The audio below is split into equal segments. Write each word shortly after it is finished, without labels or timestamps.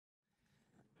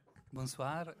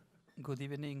Bonsoir, good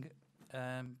evening.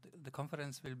 The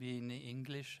conference will be in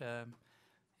English. I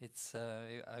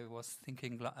was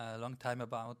thinking a long time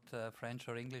about French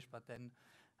or English, but then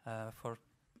for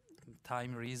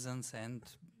time reasons and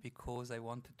because I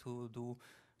wanted to do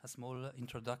a small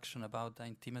introduction about the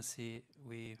intimacy,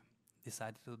 we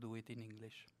decided to do it in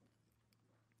English.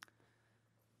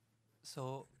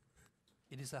 So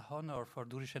it is a honor for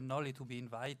Durish Nolli to be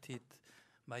invited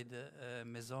by the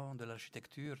Maison de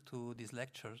l'Architecture to this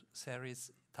lecture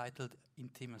series titled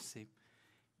Intimacy.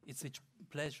 It's with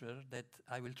pleasure that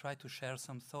I will try to share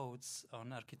some thoughts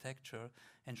on architecture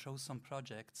and show some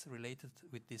projects related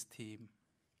with this theme.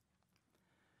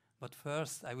 But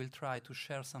first, I will try to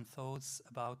share some thoughts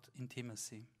about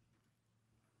intimacy.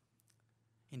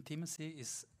 Intimacy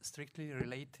is strictly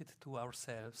related to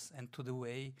ourselves and to the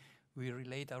way we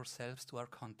relate ourselves to our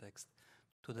context,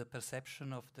 to the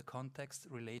perception of the context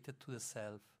related to the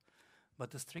self.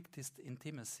 But the strictest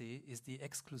intimacy is the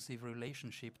exclusive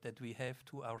relationship that we have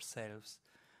to ourselves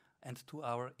and to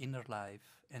our inner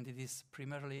life, and it is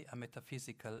primarily a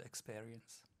metaphysical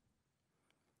experience.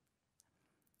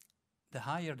 The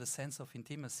higher the sense of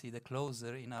intimacy, the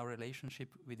closer in our relationship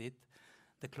with it,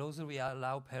 the closer we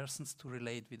allow persons to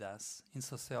relate with us. In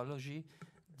sociology,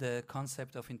 the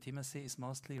concept of intimacy is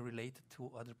mostly related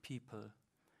to other people.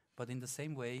 But in the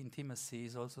same way, intimacy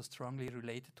is also strongly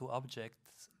related to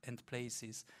objects and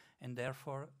places, and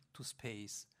therefore to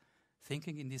space.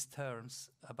 Thinking in these terms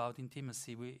about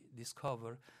intimacy, we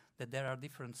discover that there are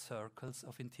different circles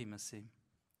of intimacy.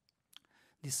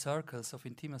 These circles of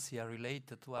intimacy are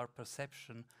related to our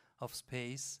perception of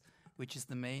space, which is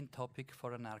the main topic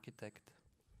for an architect.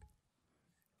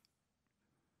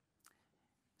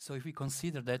 So if we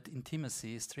consider that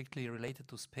intimacy is strictly related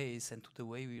to space and to the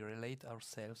way we relate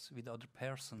ourselves with other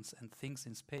persons and things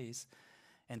in space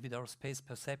and with our space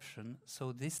perception,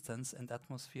 so distance and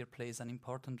atmosphere plays an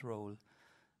important role.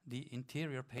 The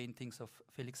interior paintings of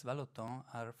Félix Vallotton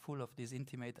are full of this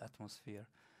intimate atmosphere.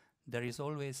 There is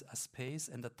always a space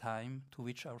and a time to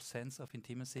which our sense of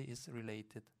intimacy is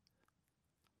related.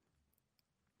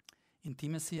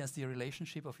 Intimacy as the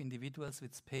relationship of individuals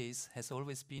with space has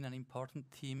always been an important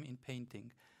theme in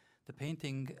painting. The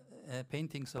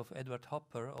paintings of Edward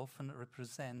Hopper often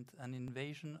represent an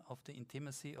invasion of the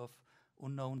intimacy of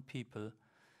unknown people.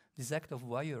 This act of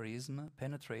voyeurism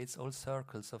penetrates all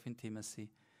circles of intimacy.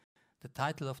 The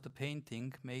title of the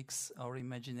painting makes our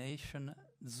imagination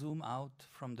zoom out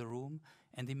from the room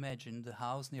and imagine the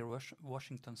house near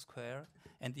Washington Square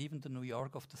and even the New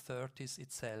York of the 30s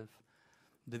itself.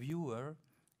 The viewer,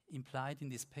 implied in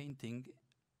this painting,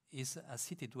 is a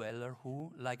city dweller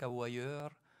who, like a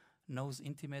voyeur, knows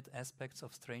intimate aspects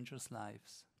of strangers'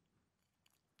 lives.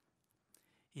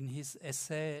 In his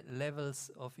essay, Levels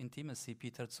of Intimacy,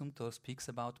 Peter Zumthor speaks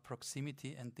about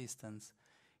proximity and distance.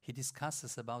 He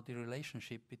discusses about the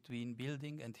relationship between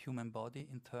building and human body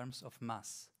in terms of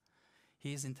mass.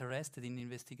 He is interested in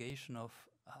investigation of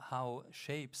how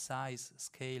shape, size,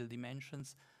 scale,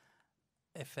 dimensions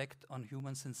effect on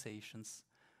human sensations.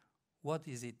 What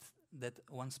is it that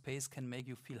one space can make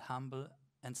you feel humble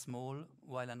and small,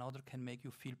 while another can make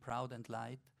you feel proud and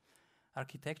light?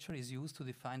 Architecture is used to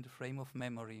define the frame of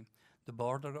memory, the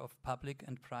border of public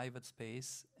and private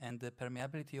space, and the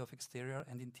permeability of exterior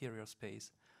and interior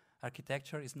space.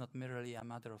 Architecture is not merely a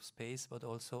matter of space, but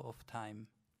also of time.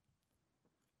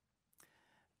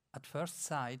 At first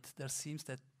sight, there seems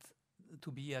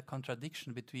to be a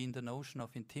contradiction between the notion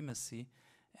of intimacy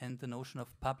and the notion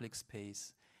of public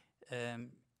space.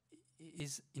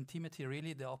 Is intimacy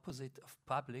really the opposite of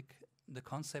public? The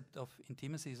concept of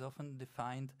intimacy is often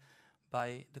defined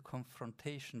by the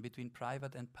confrontation between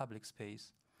private and public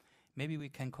space. Maybe we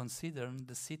can consider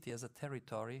the city as a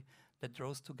territory that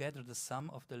draws together the sum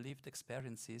of the lived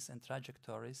experiences and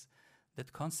trajectories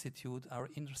that constitute our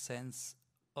inner sense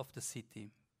of the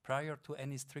city. Prior to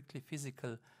any strictly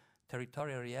physical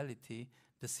territorial reality,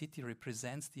 the city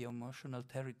represents the emotional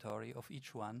territory of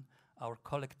each one, our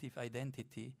collective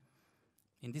identity.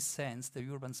 In this sense, the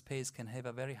urban space can have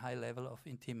a very high level of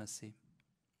intimacy.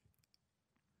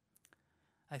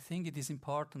 I think it is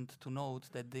important to note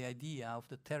that the idea of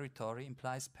the territory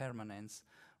implies permanence,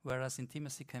 whereas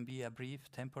intimacy can be a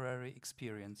brief, temporary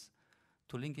experience.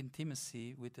 To link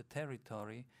intimacy with the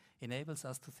territory enables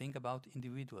us to think about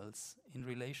individuals in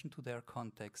relation to their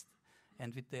context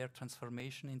and with their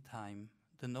transformation in time.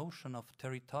 The notion of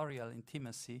territorial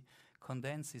intimacy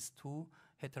condenses two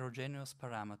heterogeneous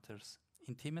parameters: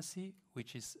 intimacy,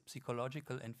 which is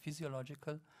psychological and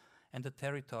physiological, and the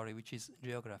territory, which is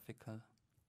geographical.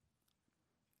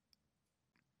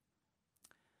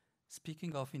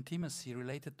 Speaking of intimacy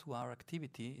related to our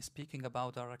activity is speaking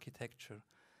about our architecture.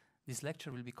 This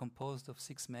lecture will be composed of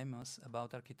 6 memos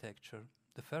about architecture.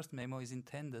 The first memo is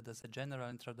intended as a general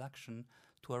introduction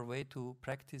to our way to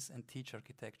practice and teach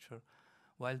architecture,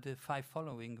 while the 5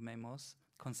 following memos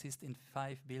consist in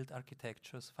 5 built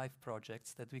architectures, 5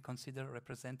 projects that we consider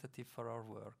representative for our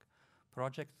work.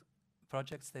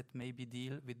 Projects that maybe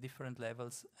deal with different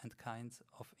levels and kinds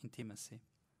of intimacy.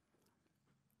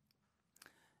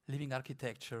 Living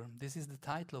Architecture. This is the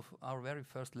title of our very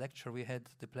first lecture we had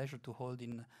the pleasure to hold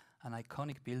in an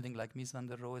iconic building like Mies van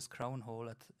der Rohe's Crown Hall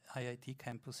at IIT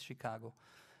campus Chicago.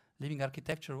 Living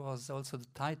Architecture was also the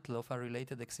title of a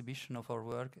related exhibition of our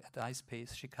work at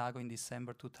iSpace Chicago in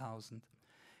December 2000.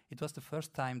 It was the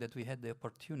first time that we had the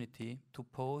opportunity to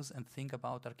pause and think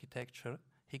about architecture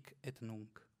hic et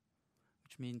nunc,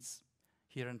 which means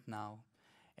here and now.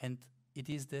 And it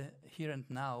is the here and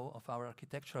now of our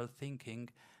architectural thinking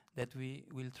that we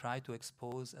will try to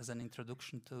expose as an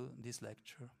introduction to this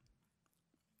lecture.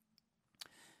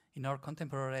 In our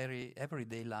contemporary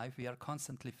everyday life, we are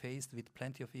constantly faced with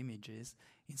plenty of images,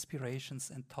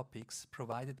 inspirations and topics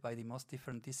provided by the most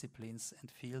different disciplines and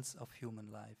fields of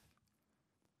human life.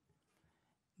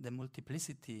 This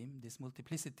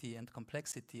multiplicity and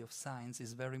complexity of science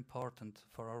is very important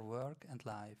for our work and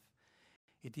life.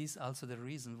 It is also the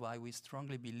reason why we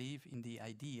strongly believe in the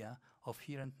idea of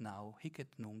here and now, hic et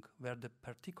nunc, where the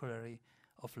particularity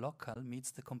of local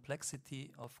meets the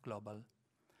complexity of global.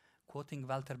 Quoting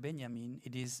Walter Benjamin,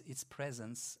 it is its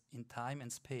presence in time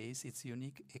and space, its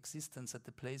unique existence at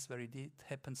the place where it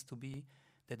happens to be,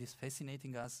 that is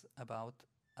fascinating us about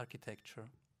architecture.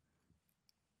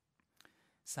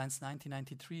 Since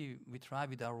 1993, we try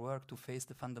with our work to face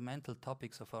the fundamental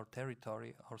topics of our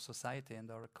territory, our society and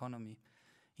our economy.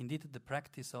 Indeed, the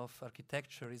practice of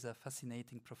architecture is a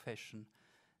fascinating profession.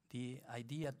 The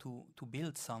idea to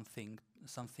build something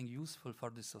useful for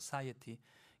the society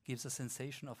gives a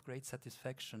sensation of great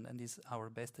satisfaction and is our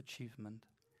best achievement.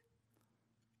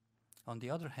 On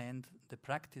the other hand, the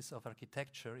practice of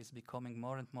architecture is becoming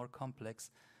more and more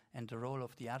complex, and the role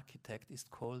of the architect is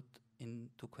called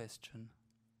into question.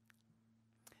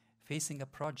 Facing a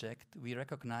project, we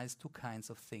recognize 2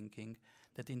 kinds of thinking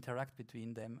that interact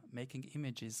between them, making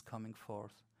images coming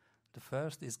forth. The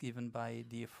first is given by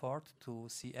the effort to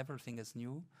see everything as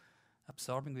new,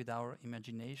 absorbing with our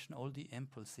imagination all the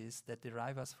impulses that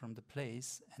derive us from the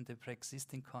place and the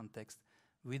pre-existing context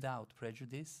without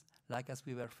prejudice, like as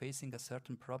we were facing a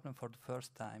certain problem for the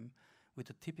first time, with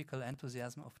the typical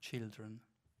enthusiasm of children.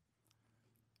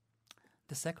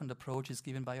 The second approach is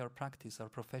given by our practice, our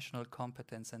professional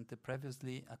competence and the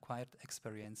previously acquired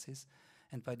experiences,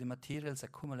 and by the materials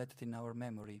accumulated in our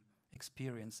memory,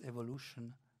 experience,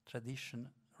 evolution, tradition,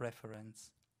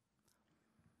 reference.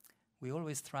 We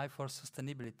always strive for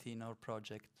sustainability in our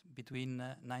project. Between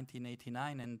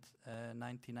 1989 and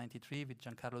 1993 with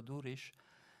Giancarlo Durish,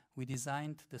 we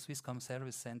designed the Swisscom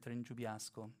Service Center in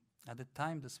Giubiasco. At the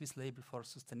time, the Swiss label for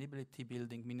sustainability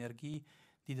building Minergie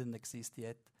didn't exist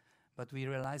yet, but we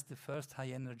realized the first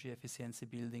high-energy efficiency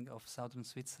building of southern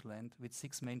Switzerland with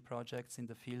 6 main projects in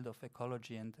the field of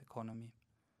ecology and economy.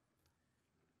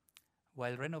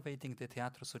 While renovating the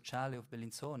Teatro Sociale of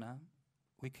Bellinzona,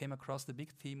 we came across the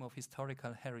big theme of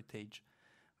historical heritage.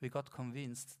 We got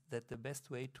convinced that the best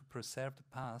way to preserve the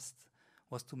past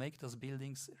was to make those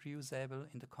buildings reusable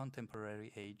in the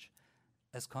contemporary age.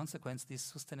 As a consequence, this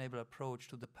sustainable approach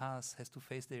to the past has to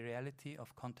face the reality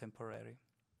of contemporary.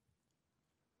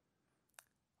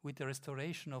 With the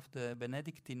restoration of the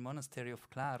Benedictine monastery of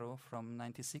Claro from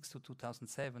 1996 to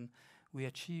 2007, we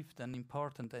achieved an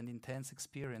important and intense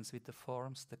experience with the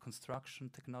forms, the construction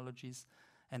technologies,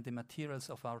 and the materials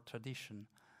of our tradition.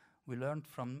 We learned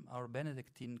from our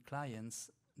Benedictine clients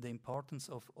the importance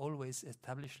of always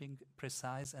establishing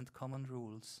precise and common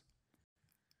rules.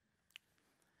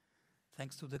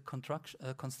 Thanks to the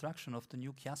construction of the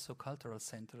new Chiasso Cultural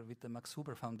Center with the Max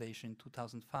Huber Foundation in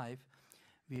 2005,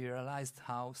 we realized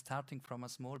how, starting from a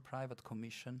small private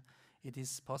commission, it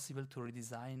is possible to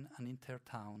redesign an entire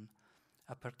town,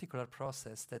 a particular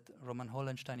process that Roman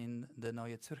Hollenstein in the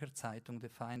Neue Zürcher Zeitung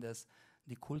defined as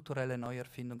die kulturelle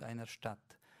Neuerfindung einer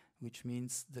Stadt, which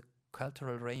means the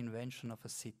cultural reinvention of a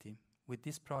city. With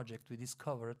this project, we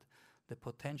discovered the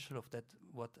potential of that,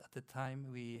 what at the time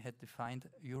we had defined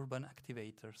urban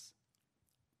activators.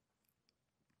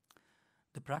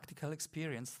 The practical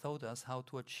experience taught us how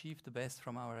to achieve the best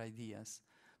from our ideas.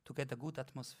 To get a good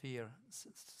atmosphere,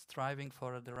 striving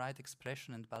for the right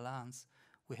expression and balance,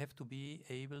 we have to be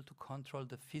able to control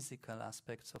the physical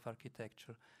aspects of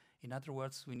architecture. In other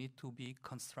words, we need to be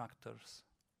constructors.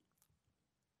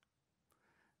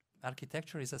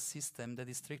 architecture is a system that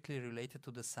is strictly related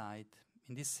to the site.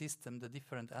 In this system, the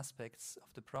different aspects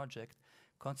of the project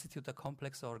constitute a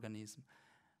complex organism.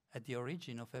 At the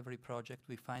origin of every project,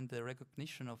 we find the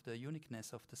recognition of the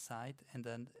uniqueness of the site and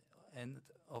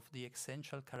of the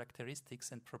essential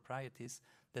characteristics and properties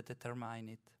that determine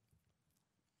it.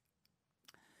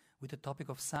 With the topic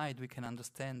of site, we can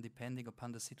understand, depending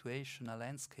upon the situation, a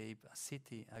landscape, a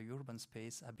city, a urban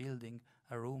space, a building,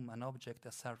 a room, an object,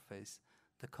 a surface,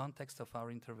 the context of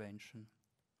our intervention.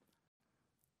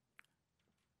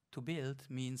 To build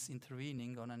means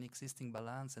intervening on an existing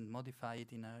balance and modify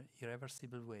it in an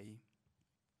irreversible way.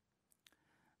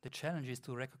 The challenge is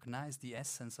to recognize the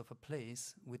essence of a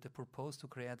place with the purpose to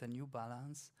create a new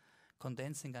balance,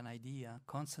 condensing an idea,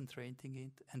 concentrating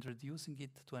it, and reducing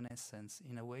it to an essence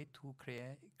in a way to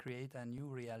create a new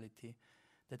reality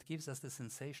that gives us the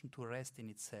sensation to rest in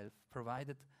itself,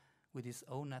 provided with its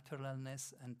own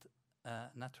naturalness and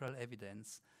natural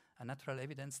evidence, a natural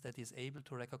evidence that is able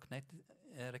to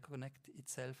reconnect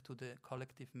itself to the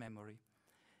collective memory.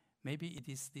 Maybe it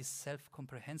is this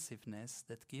self-comprehensiveness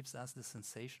that gives us the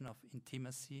sensation of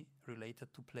intimacy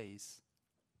related to place.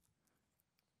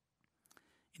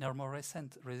 In our more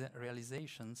recent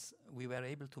realizations, we were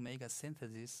able to make a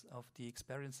synthesis of the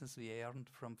experiences we earned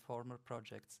from former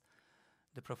projects.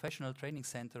 The professional training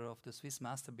center of the Swiss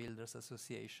Master Builders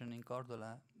Association in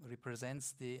Córdoba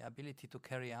represents the ability to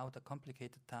carry out a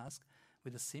complicated task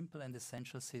with a simple and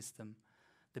essential system.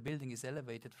 The building is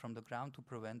elevated from the ground to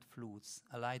prevent flux,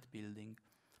 a light building.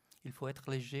 Il faut être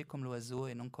léger comme l'oiseau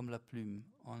et non comme la plume.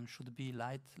 On should be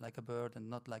light like a bird and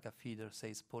not like a feather,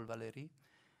 says Paul Valéry.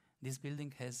 This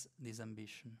building has this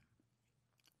ambition.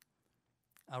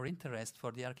 Our interest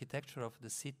for the architecture of the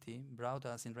city brought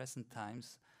us in recent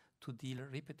times to deal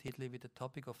repeatedly with the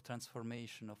topic of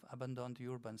transformation of abandoned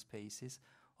urban spaces,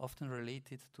 often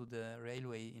related to the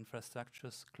railway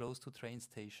infrastructures close to train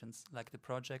stations, like the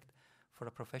project for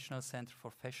a professional center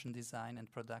for fashion design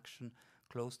and production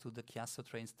close to the Chiasso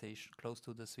train station, close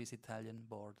to the Swiss-Italian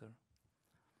border.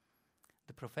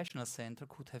 The professional center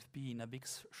could have been a big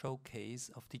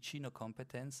showcase of Ticino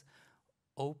competence,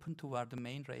 open toward the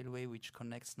main railway which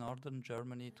connects northern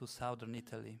Germany to southern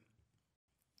Italy.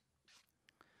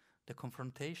 The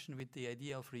confrontation with the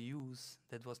idea of reuse,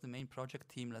 that was the main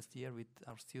project theme last year with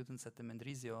our students at the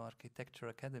Mendrisio Architecture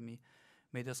Academy,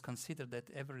 made us consider that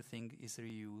everything is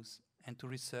reuse and to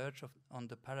research on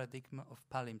the paradigm of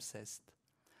palimpsest.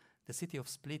 The city of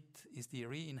Split is the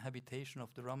re-inhabitation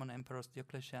of the Roman Emperor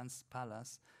Diocletian's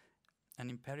palace, an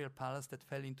imperial palace that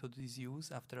fell into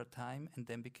disuse after a time and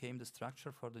then became the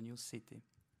structure for the new city.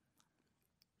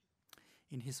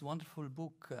 In his wonderful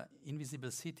book,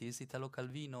 Invisible Cities, Italo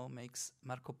Calvino makes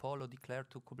Marco Polo declare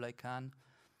to Kublai Khan,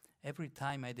 "Every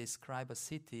time I describe a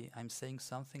city, I'm saying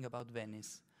something about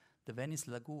Venice. The Venice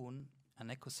Lagoon, an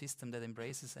ecosystem that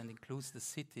embraces and includes the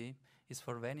city, is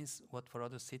for Venice what for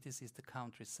other cities is the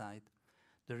countryside.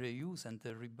 The reuse and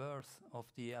the rebirth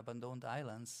of the abandoned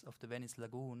islands of the Venice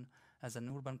Lagoon as an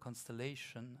urban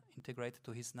constellation integrated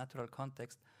to his natural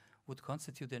context would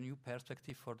constitute a new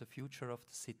perspective for the future of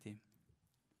the city."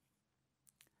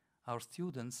 Our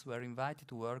students were invited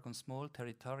to work on small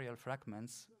territorial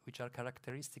fragments which are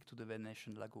characteristic to the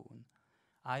Venetian lagoon.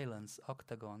 Islands,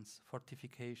 octagons,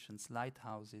 fortifications,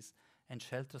 lighthouses, and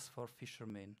shelters for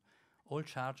fishermen, all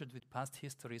charged with past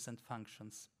histories and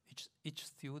functions. Each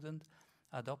student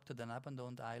adopted an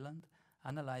abandoned island,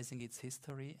 analyzing its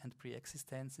history and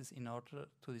pre-existences in order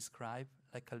to describe,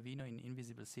 like Calvino in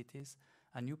Invisible Cities,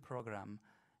 a new program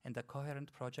and a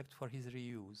coherent project for his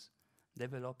reuse,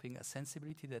 developing a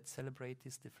sensibility that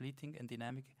celebrates the fleeting and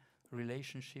dynamic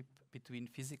relationship between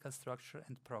physical structure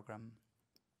and program.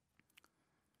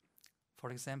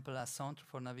 For example, a center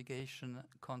for navigation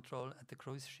control at the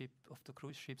cruise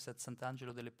ships at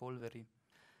Sant'Angelo delle Polveri,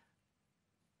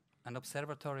 an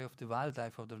observatory of the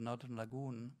wildlife of the northern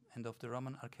lagoon and of the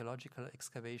Roman archaeological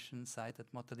excavation site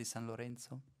at Motta di San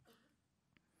Lorenzo,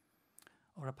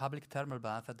 or a public thermal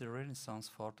bath at the Renaissance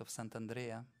fort of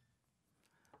Sant'Andrea,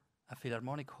 a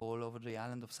philharmonic hall over the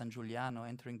island of San Giuliano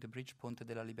entering the bridge Ponte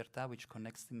della Libertà which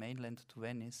connects the mainland to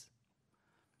Venice,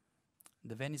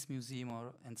 the Venice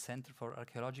Museum and Center for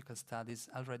Archaeological Studies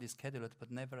already scheduled but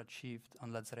never achieved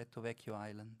on Lazzaretto Vecchio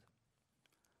Island.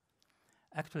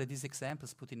 Actually, these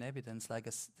examples put in evidence like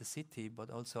the city,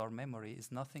 but also our memory,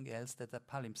 is nothing else than a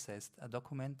palimpsest, a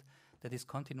document that is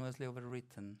continuously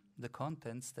overwritten. The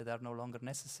contents that are no longer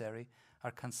necessary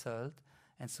are cancelled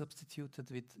and substituted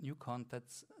with new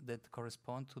contents that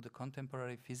correspond to the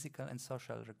contemporary physical and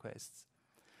social requests.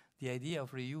 The idea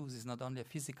of reuse is not only a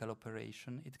physical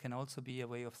operation, it can also be a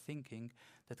way of thinking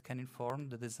that can inform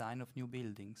the design of new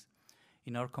buildings.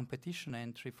 In our competition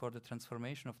entry for the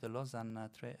transformation of the Lausanne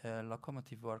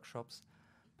locomotive workshops,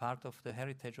 part of the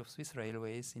heritage of Swiss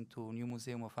railways, into a new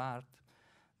museum of art,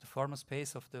 the former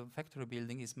space of the factory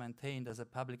building is maintained as a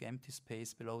public empty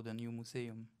space below the new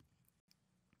museum.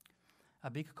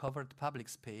 A big covered public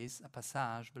space, a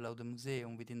passage below the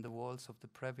museum within the walls of the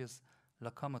previous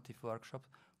locomotive workshop,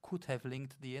 could have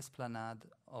linked the esplanade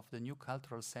of the new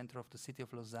cultural center of the city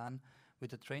of Lausanne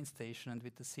with the train station and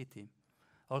with the city.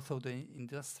 Although the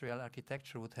industrial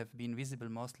architecture would have been visible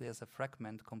mostly as a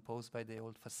fragment composed by the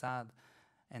old facade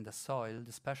and the soil,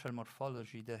 the spatial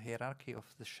morphology, the hierarchy of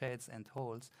the sheds and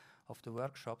halls of the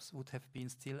workshops would have been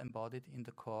still embodied in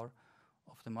the core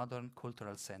of the modern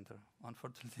cultural center.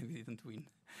 Unfortunately, we didn't win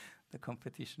the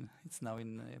competition. It's now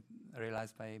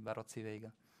realized by Barozzi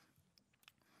Vega.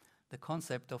 The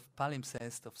concept of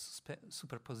palimpsest, of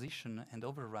superposition and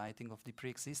overwriting of the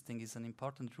pre-existing is an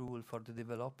important rule for the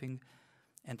developing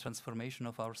and transformation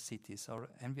of our cities, our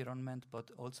environment,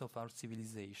 but also of our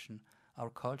civilization, our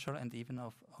culture, and even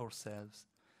of ourselves.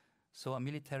 So a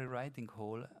military riding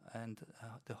hall and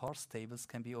the horse stables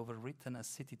can be overwritten as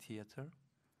city theater.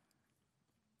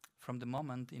 From the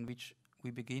moment in which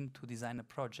we begin to design a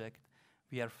project,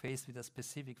 we are faced with a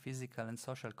specific physical and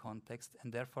social context,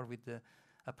 and therefore with a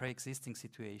pre-existing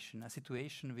situation. A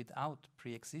situation without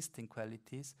pre-existing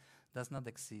qualities does not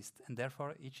exist, and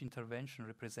therefore each intervention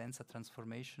represents a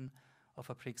transformation of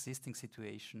a pre-existing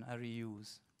situation, a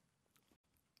reuse.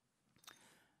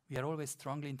 We are always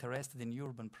strongly interested in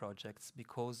urban projects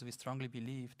because we strongly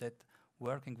believe that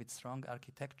working with strong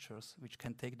architectures, which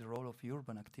can take the role of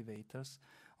urban activators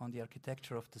on the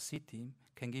architecture of the city,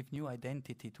 can give new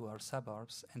identity to our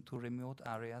suburbs and to remote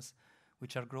areas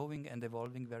which are growing and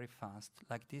evolving very fast,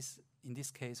 like this, in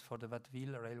this case for the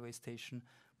Watteville railway station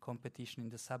competition in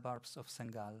the suburbs of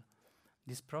Saint-Gall.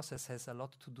 This process has a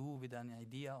lot to do with an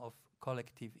idea of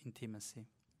collective intimacy.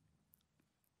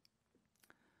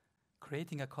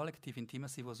 Creating a collective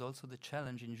intimacy was also the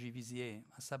challenge in Givisiez,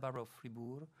 a suburb of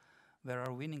Fribourg, where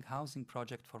our winning housing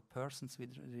project for persons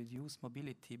with reduced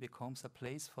mobility becomes a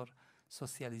place for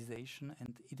socialization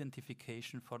and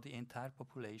identification for the entire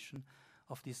population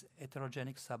of this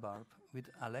heterogenic suburb, with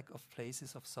a lack of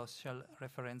places of social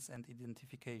reference and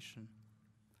identification.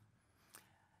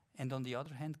 And on the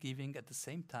other hand, giving at the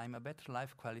same time a better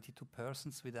life quality to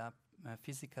persons with a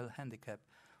physical handicap,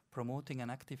 promoting an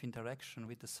active interaction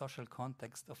with the social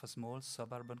context of a small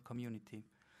suburban community.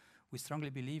 We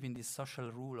strongly believe in this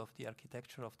social rule of the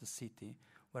architecture of the city,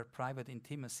 where private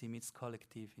intimacy meets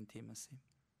collective intimacy.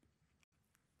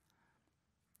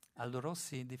 Aldo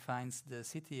Rossi defines the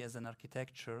city as an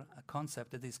architecture, a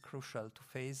concept that is crucial to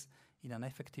face in an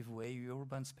effective way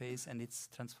urban space and its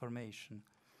transformation.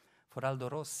 For Aldo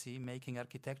Rossi, making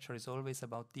architecture is always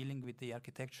about dealing with the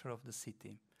architecture of the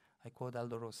city. I quote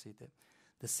Aldo Rossi.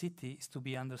 The city is to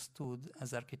be understood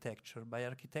as architecture. By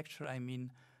architecture, I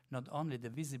mean not only the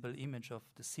visible image of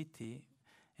the city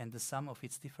and the sum of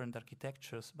its different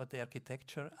architectures, but the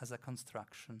architecture as a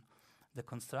construction, the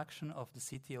construction of the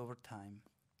city over time.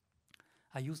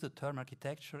 I use the term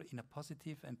architecture in a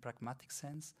positive and pragmatic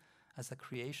sense as a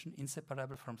creation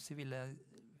inseparable from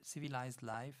civilized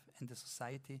life and the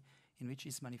society in which it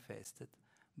is manifested.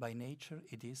 By nature,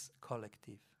 it is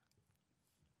collective.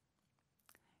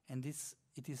 And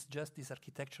it is just this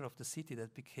architecture of the city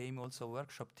that became also a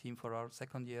workshop theme for our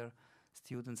second year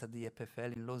students at the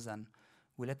EPFL in Lausanne.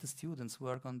 We let the students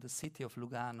work on the city of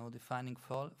Lugano, defining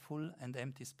full and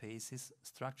empty spaces,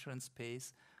 structure and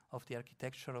space of the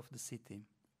architecture of the city,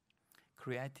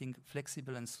 creating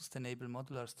flexible and sustainable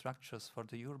modular structures for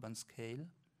the urban scale,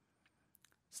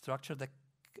 structure that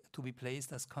to be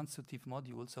placed as constitutive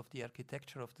modules of the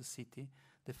architecture of the city,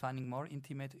 defining more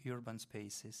intimate urban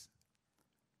spaces,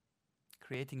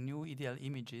 creating new ideal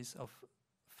images of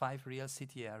 5 real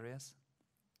city areas.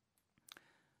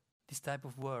 This type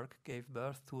of work gave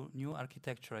birth to new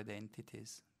architecture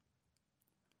identities.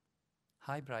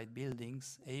 Hybrid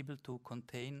buildings able to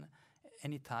contain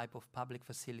any type of public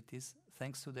facilities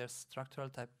thanks to their structural,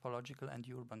 typological and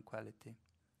urban quality.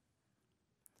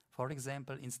 For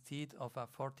example, instead of a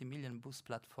 40 million bus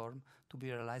platform to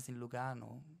be realized in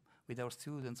Lugano, with our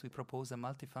students we propose a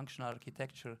multifunctional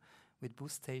architecture with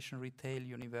bus station, retail,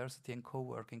 university and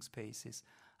co-working spaces,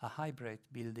 a hybrid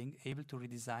building able to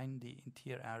redesign the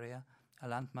interior area, a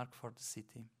landmark for the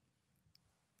city.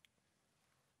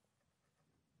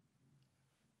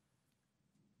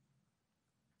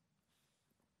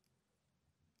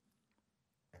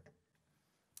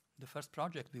 The first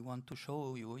project we want to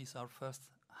show you is our first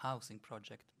housing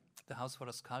project. The House for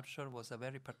a Sculpture was a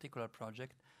very particular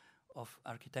project of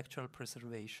architectural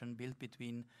preservation built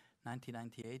between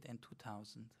 1998 and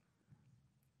 2000.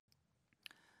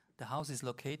 The house is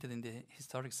located in the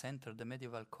historic center, the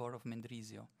medieval core of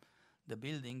Mendrisio. The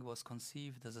building was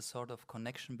conceived as a sort of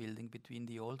connection building between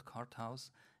the old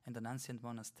courthouse and an ancient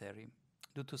monastery.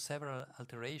 Due to several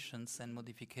alterations and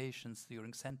modifications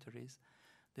during centuries,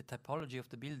 the typology of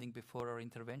the building before our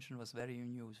intervention was very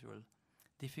unusual,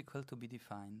 difficult to be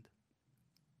defined.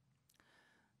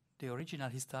 The original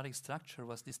historic structure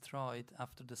was destroyed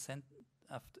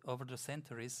over the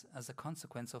centuries as a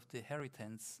consequence of the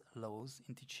inheritance laws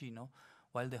in Ticino,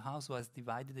 while the house was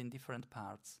divided in different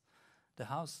parts. The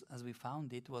house, as we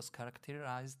found it, was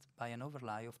characterized by an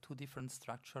overlay of two different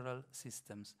structural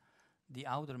systems. The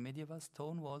outer medieval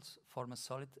stone walls form a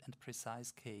solid and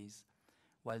precise case,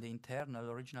 while the internal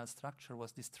original structure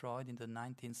was destroyed in the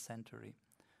 19th century.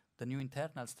 The new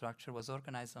internal structure was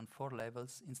organized on 4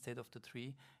 levels instead of the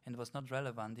 3 and was not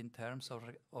relevant in terms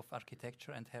of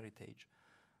architecture and heritage.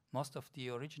 Most of the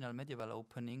original medieval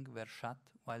openings were shut,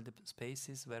 while the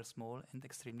spaces were small and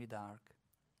extremely dark.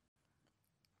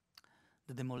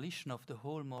 The demolition of the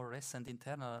whole more recent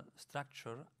internal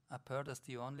structure appeared as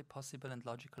the only possible and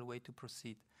logical way to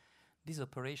proceed. This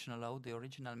operation allowed the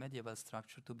original medieval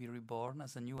structure to be reborn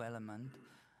as a new element,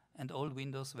 and all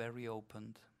windows were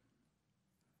reopened.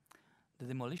 The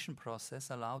demolition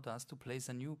process allowed us to place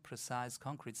a new precise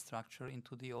concrete structure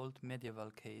into the old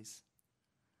medieval case.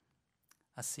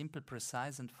 A simple,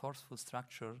 precise and forceful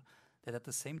structure that at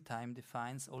the same time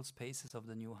defines all spaces of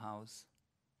the new house.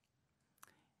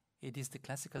 It is the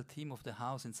classical theme of the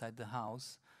house inside the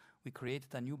house. We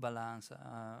created a new balance,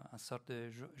 a sort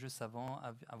of jeu savant,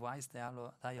 a wise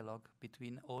dialogue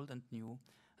between old and new,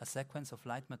 a sequence of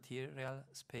light material,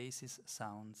 spaces,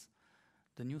 sounds.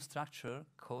 The new structure,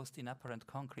 caused in apparent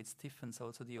concrete, stiffens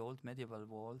also the old medieval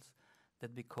walls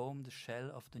that become the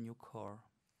shell of the new core.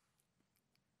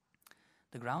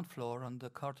 The ground floor on the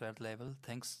courtyard level,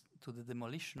 thanks to the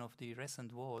demolition of the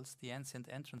recent walls, the ancient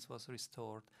entrance was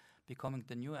restored, becoming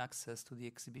the new access to the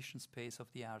exhibition space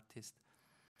of the artist.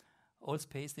 All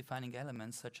space-defining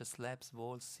elements such as slabs,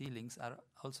 walls, ceilings are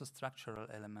also structural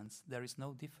elements. There is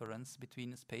no difference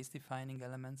between space-defining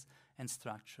elements and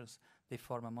structures. They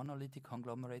form a monolithic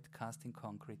conglomerate cast in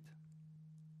concrete.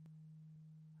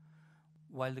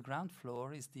 While the ground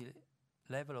floor is the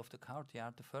level of the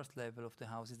courtyard, the first level of the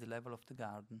house is the level of the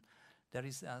garden. There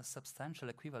is a substantial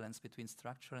equivalence between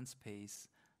structure and space.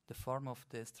 The form of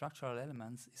the structural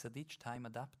elements is at each time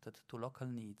adapted to local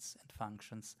needs and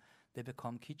functions. They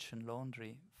become kitchen,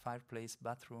 laundry, fireplace,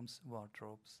 bathrooms,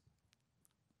 wardrobes.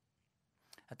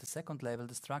 At the second level,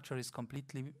 the structure is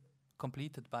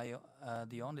completed by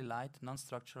the only light,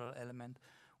 non-structural element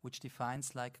which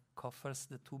defines, like coffers,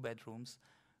 the 2 bedrooms,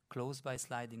 closed by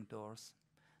sliding doors.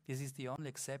 This is the only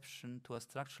exception to a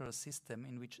structural system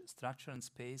in which structure and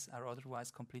space are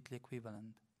otherwise completely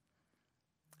equivalent.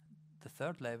 The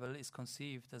third level is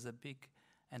conceived as a big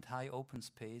and high open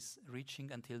space reaching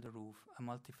until the roof, a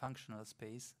multifunctional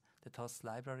space that hosts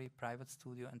library, private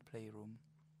studio and playroom.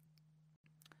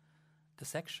 The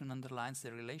section underlines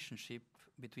the relationship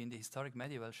between the historic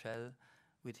medieval shell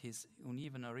with his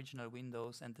uneven original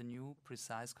windows and the new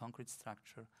precise concrete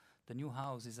structure. The new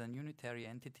house is a unitary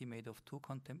entity made of 2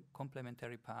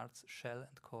 complementary parts, shell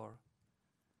and core.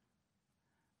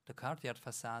 The courtyard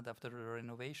facade, after the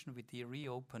renovation with the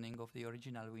reopening of the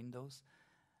original windows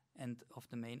and of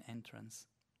the main entrance.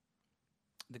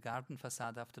 The garden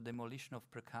facade after demolition of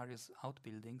precarious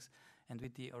outbuildings and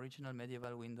with the original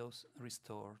medieval windows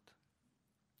restored.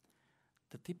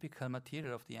 The typical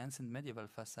material of the ancient medieval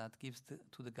facade gives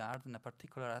to the garden a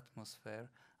particular atmosphere,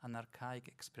 an archaic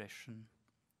expression.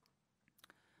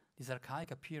 This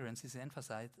archaic appearance is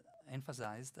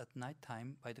emphasized at night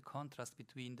time by the contrast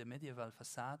between the medieval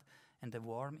facade and the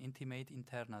warm, intimate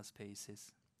internal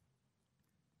spaces.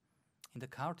 In the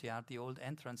courtyard, the old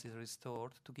entrance is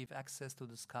restored to give access to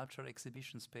the sculpture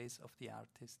exhibition space of the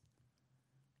artist.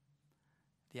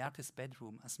 The artist's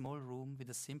bedroom, a small room with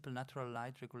a simple natural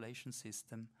light regulation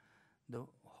system. The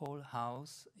whole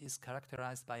house is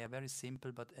characterized by a very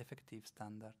simple but effective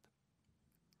standard.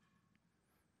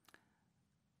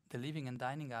 The living and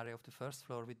dining area of the first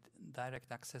floor with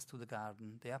direct access to the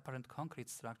garden. The apparent concrete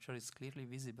structure is clearly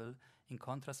visible in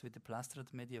contrast with the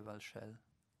plastered medieval shell.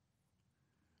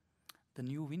 The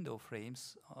new window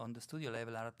frames on the studio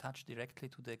level are attached directly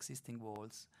to the existing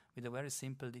walls with a very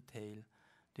simple detail.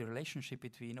 The relationship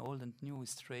between old and new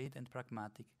is straight and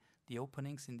pragmatic. The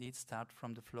openings indeed start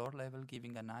from the floor level,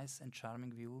 giving a nice and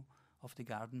charming view of the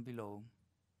garden below.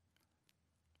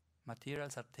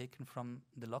 Materials are taken from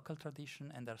the local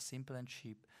tradition and are simple and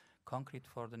cheap. Concrete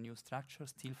for the new structure,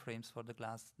 steel frames for the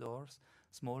glass doors,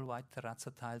 small white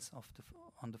terrazzo tiles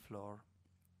on the floor.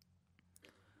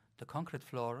 The concrete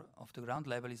floor of the ground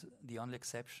level is the only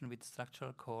exception with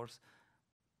structural cores,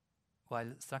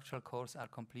 while structural cores are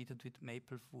completed with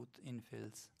maple wood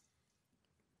infills.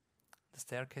 The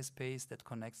staircase space that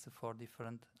connects the 4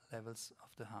 different levels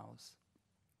of the house.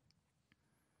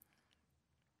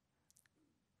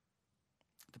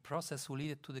 The process who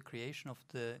led to the creation of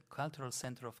the cultural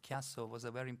center of Chiasso was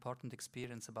a very important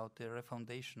experience about the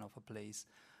refoundation of a place,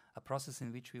 a process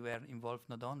in which we were involved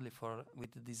not only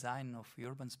with the design of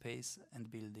urban space and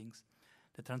buildings,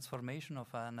 the transformation of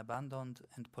an abandoned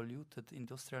and polluted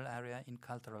industrial area in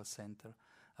cultural center,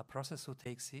 a process who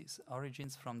takes its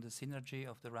origins from the synergy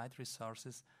of the right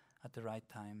resources at the right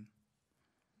time.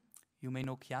 You may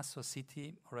know Chiasso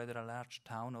city, or rather a large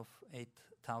town of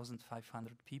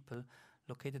 8,500 people,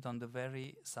 located on the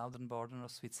very southern border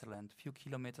of Switzerland, few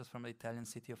kilometers from the Italian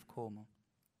city of Como.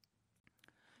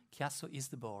 Chiasso is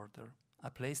the border, a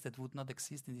place that would not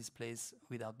exist in this place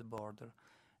without the border.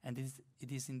 And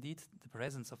it is indeed the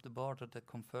presence of the border that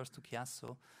confers to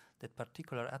Chiasso that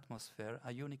particular atmosphere,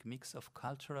 a unique mix of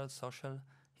cultural, social,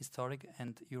 historic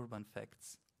and urban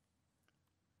facts.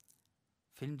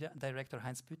 Film director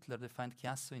Heinz Büttler defined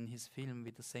Chiasso in his film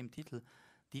with the same title,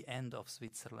 The End of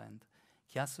Switzerland.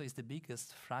 Chiasso is the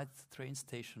biggest freight train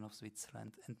station of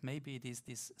Switzerland, and maybe it is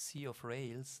this sea of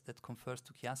rails that confers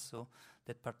to Chiasso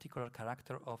that particular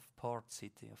character of port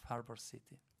city, of harbor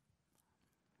city.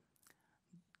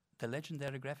 The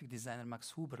legendary graphic designer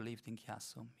Max Huber lived in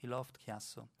Chiasso. He loved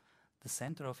Chiasso. The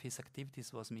center of his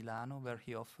activities was Milano, where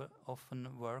he often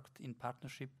worked in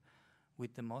partnership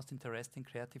with the most interesting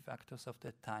creative actors of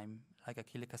that time, like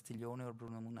Achille Castiglione or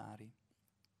Bruno Munari.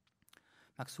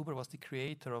 Max Huber was the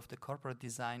creator of the corporate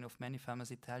design of many famous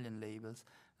Italian labels,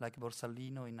 like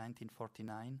Borsalino in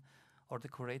 1949, or the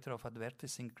curator of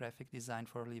advertising graphic design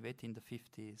for Olivetti in the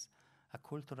 50s, a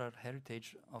cultural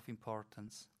heritage of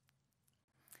importance.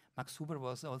 Max Huber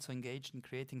was also engaged in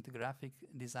creating the graphic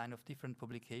design of different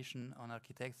publications on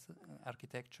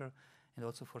architecture and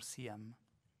also for Siam.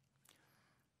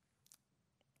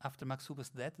 After Max Huber's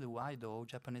death, the widow,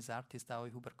 Japanese artist Aoi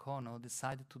Huber Kono,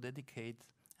 decided to dedicate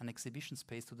an exhibition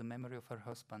space to the memory of her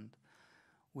husband.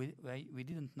 We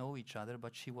didn't know each other,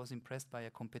 but she was impressed by a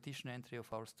competition entry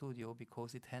of our studio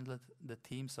because it handled the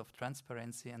themes of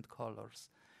transparency and colors.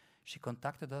 She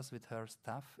contacted us with her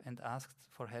staff and asked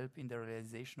for help in the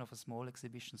realization of a small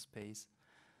exhibition space,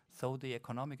 though the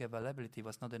economic availability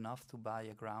was not enough to buy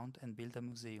a ground and build a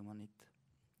museum on it.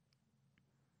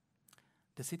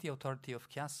 The city authority of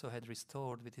Chiasso had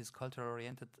restored, with his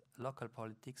cultural-oriented local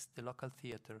politics, the local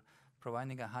theater,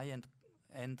 providing a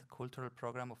high-end cultural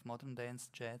program of modern dance,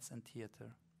 jazz, and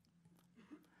theater.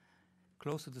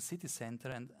 Close to the city center,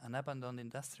 and an abandoned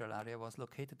industrial area was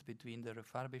located between the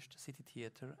refurbished city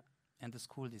theater and the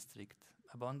school district.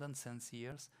 Abandoned since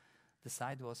years, the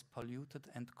site was polluted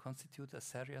and constituted a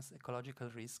serious ecological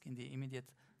risk in the immediate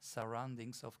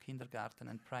surroundings of kindergarten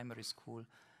and primary school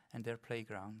and their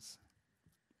playgrounds.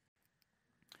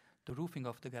 The roofing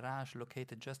of the garage,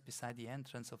 located just beside the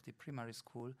entrance of the primary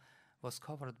school, was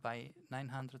covered by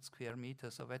 900 square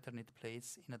meters of Eternit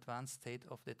plates in advanced state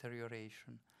of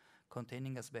deterioration,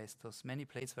 containing asbestos. Many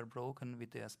plates were broken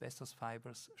with the asbestos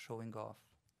fibers showing off.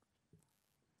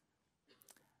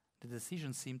 The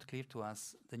decision seemed clear to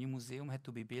us. The new museum had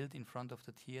to be built in front of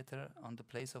the theater on the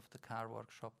place of the car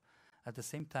workshop. At the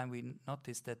same time, we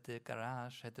noticed that the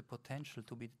garage had the potential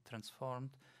to be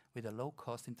transformed with a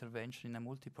low-cost intervention in a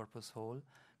multipurpose hall,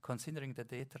 considering that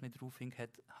the Eternit roofing had,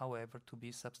 however, to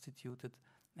be substituted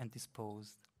and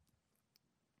disposed.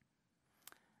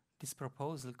 This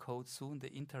proposal caught soon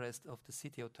the interest of the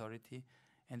city authority,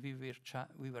 and we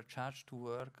were charged to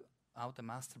work out a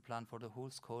master plan for the whole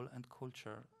school and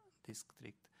culture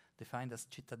district, defined as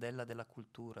Cittadella della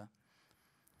Cultura.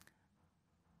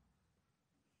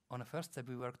 On a first step,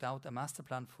 we worked out a master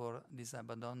plan for this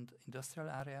abandoned industrial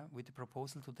area with the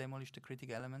proposal to demolish the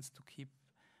critical elements to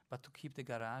keep the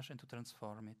garage and to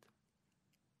transform it.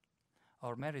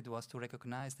 Our merit was to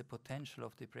recognize the potential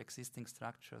of the pre-existing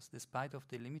structures. Despite of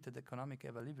the limited economic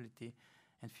availability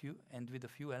and with a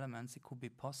few elements, it could be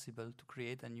possible to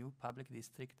create a new public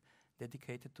district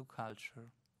dedicated to culture.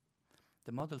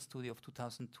 The model study of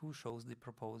 2002 shows the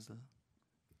proposal.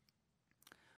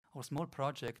 Our small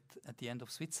project at the end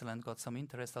of Switzerland got some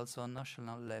interest also on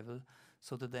national level,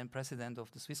 so the then president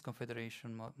of the Swiss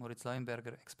Confederation, Moritz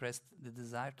Leuenberger, expressed the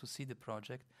desire to see the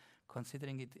project,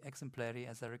 considering it exemplary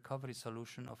as a recovery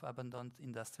solution of abandoned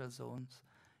industrial zones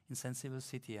in sensible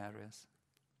city areas.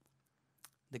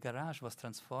 The garage was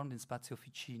transformed in Spazio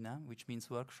Officina, which means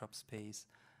workshop space,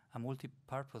 a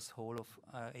multi-purpose hall of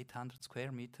 800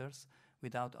 square meters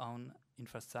without own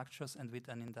infrastructures and with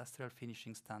an industrial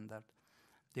finishing standard.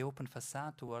 The open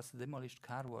facade towards the demolished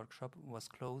car workshop was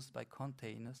closed by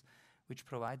containers which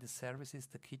provide the services,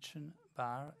 the kitchen,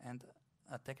 bar and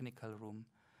a technical room.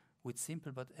 With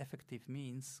simple but effective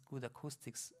means, good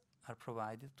acoustics are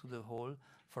provided to the hall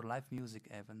for live music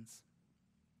events.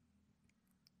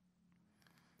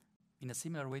 In a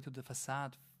similar way to the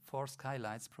facade, 4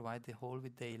 skylights provide the hall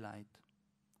with daylight.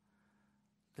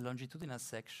 The longitudinal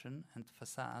section and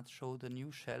facade show the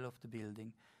new shell of the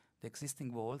building. The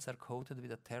existing walls are coated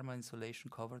with a thermal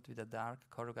insulation covered with a dark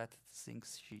corrugated zinc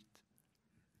sheet.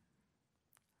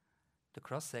 The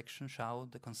cross-section show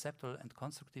the conceptual and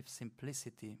constructive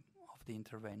simplicity of the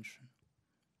intervention.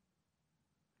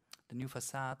 The new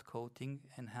facade coating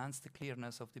enhanced the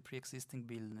clearness of the pre-existing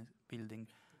building,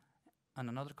 and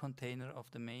another container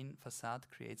of the main facade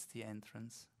creates the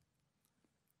entrance.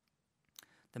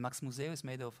 The Max Museo is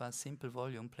made of a simple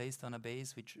volume placed on a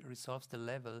base which resolves the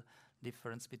level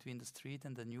difference between the street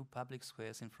and the new public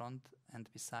squares in front and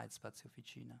beside Spazio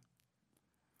Officina.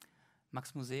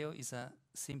 Max Museo is a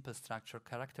simple structure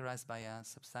characterized by a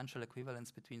substantial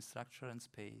equivalence between structure and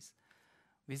space.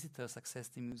 Visitors access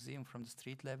the museum from the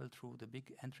street level through the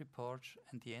big entry porch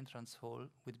and the entrance hall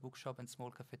with bookshop and small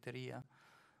cafeteria.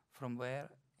 From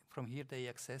here they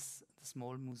access the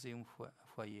small museum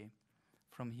foyer.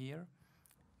 From here,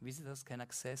 visitors can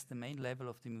access the main level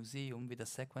of the museum with a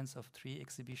sequence of 3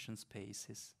 exhibition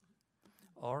spaces.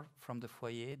 Or from the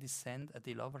foyer descend at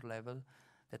the lower level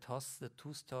that hosts the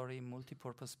 2-story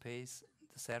multipurpose space,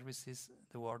 the services,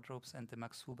 the wardrobes and the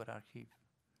Max Huber archive.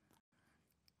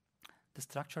 The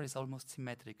structure is almost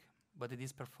symmetric, but it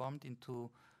is performed in 2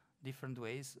 different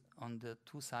ways on the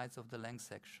 2 sides of the length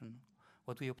section.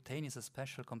 What we obtain is a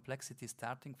special complexity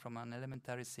starting from an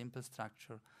elementary simple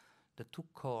structure. The 2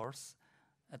 cores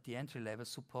at the entry level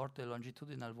support the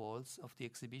longitudinal walls of the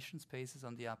exhibition spaces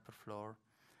on the upper floor.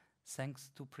 Thanks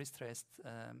to pre-stressed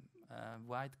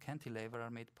wide cantilever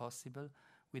are made possible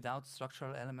without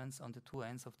structural elements on the 2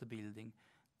 ends of the building,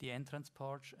 the entrance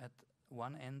porch at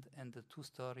one end and the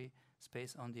 2-story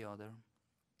space on the other.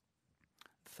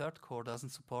 The 3rd core doesn't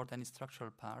support any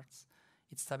structural parts.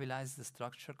 It stabilizes the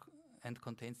structure and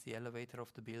contains the elevator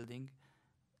of the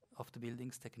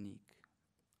building's technique.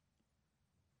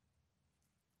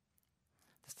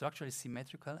 The structure is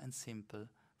symmetrical and simple,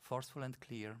 forceful and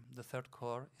clear. The 3rd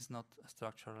core is not a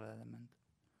structural element.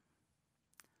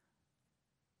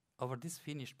 Over this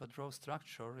finished but raw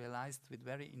structure, realized with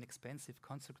very inexpensive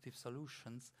constructive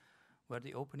solutions, where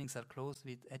the openings are closed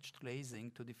with etched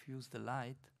glazing to diffuse the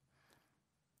light,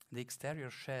 the exterior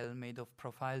shell made of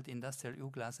profiled industrial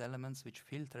U-glass elements which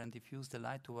filter and diffuse the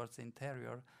light towards the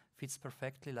interior fits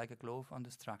perfectly like a glove on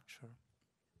the structure.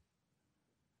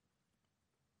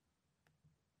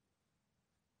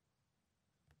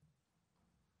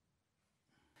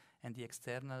 And the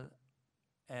external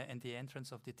and the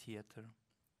entrance of the theater.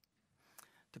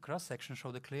 The cross-section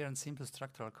show the clear and simple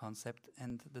structural concept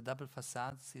and the double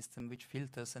facade system which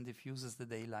filters and diffuses the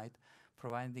daylight,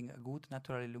 providing a good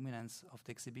natural luminance of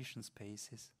the exhibition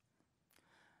spaces.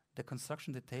 The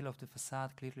construction detail of the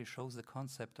facade clearly shows the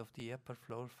concept of the upper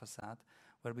floor facade,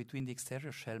 where between the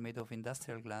exterior shell made of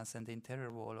industrial glass and the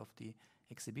interior wall of the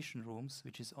exhibition rooms,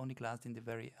 which is only glassed in the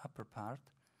very upper part,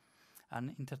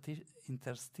 an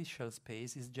interstitial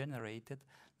space is generated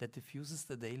that diffuses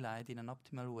the daylight in an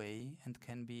optimal way and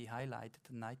can be highlighted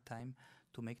at nighttime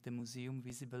to make the museum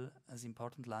visible as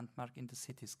important landmark in the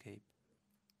cityscape.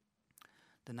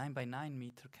 The 9 by 9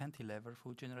 meter cantilever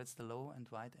generates the low and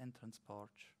wide entrance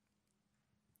porch.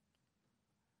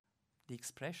 The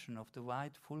expression of the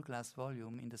wide full glass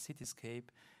volume in the cityscape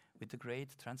with the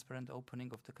great transparent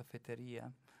opening of the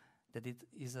cafeteria, that it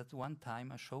is at one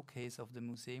time a showcase of the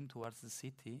museum towards the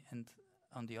city and,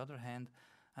 on the other hand,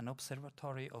 an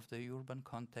observatory of the urban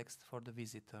context for the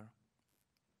visitor.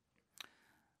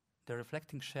 The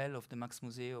reflecting shell of the Max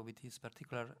Museo with its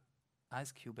particular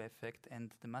ice cube effect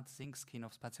and the matte zinc skin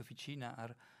of Spazio Officina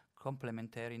are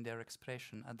complementary in their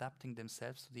expression, adapting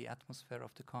themselves to the atmosphere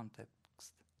of the context.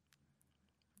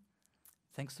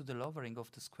 Thanks to the lowering of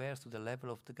the squares to the level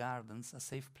of the gardens, a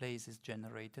safe place is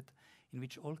generated in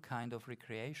which all kinds of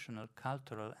recreational,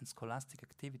 cultural and scholastic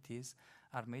activities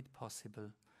are made possible.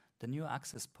 The new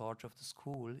access porch of the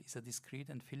school is a discreet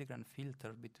and filigrane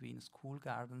filter between school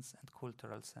gardens and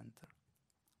cultural center.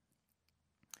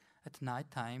 At night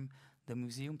time, the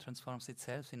museum transforms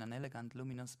itself in an elegant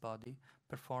luminous body,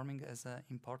 performing as an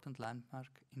important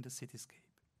landmark in the cityscape.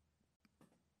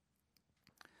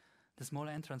 the small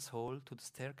entrance hall to the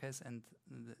staircase and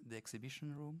the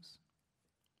exhibition rooms,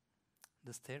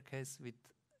 the staircase with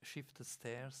shifted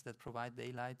stairs that provide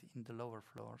daylight in the lower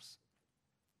floors,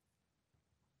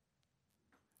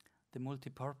 the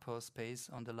multi-purpose space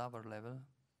on the lower level,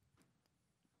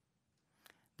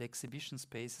 the exhibition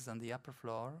spaces on the upper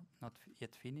floor, not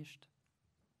yet finished.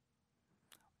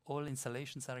 All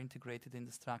installations are integrated in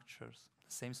the structures.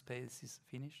 The same space is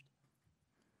finished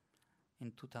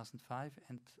in 2005,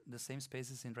 and the same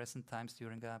spaces in recent times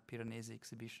during a Piranesi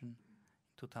exhibition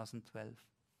in 2012.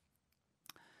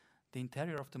 The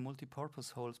interior of the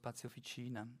multi-purpose hall Spazio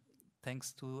Officina,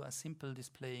 thanks to a simple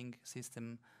displaying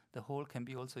system, the hall can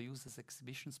be also used as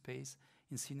exhibition space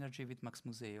in synergy with Max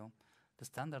Museo. The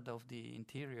standard of the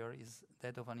interior is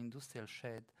that of an industrial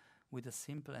shed with a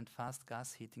simple and fast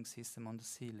gas heating system on the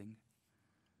ceiling.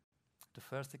 The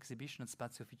first exhibition at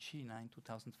Spazio Officina in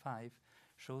 2005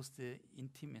 shows the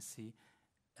intimacy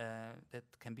that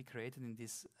can be created in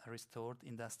this restored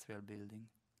industrial building.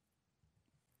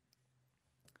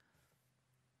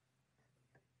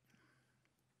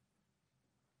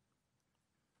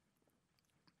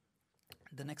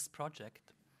 The next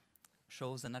project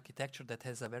shows an architecture that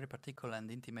has a very particular and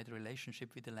intimate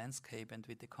relationship with the landscape and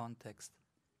with the context.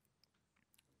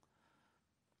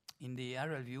 In the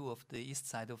aerial view of the east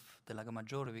side of the Lago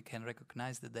Maggiore, we can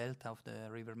recognize the delta of the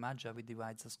river Maggia, which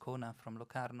divides Ascona from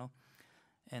Locarno,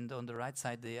 and on the right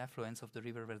side the affluence of the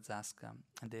river Verzasca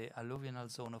and the alluvial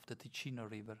zone of the Ticino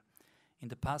River. In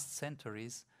the past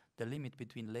centuries, the limit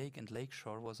between lake and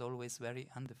lakeshore was always very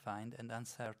undefined and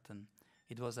uncertain.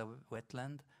 It was a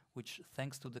wetland which,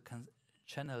 thanks to the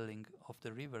channeling of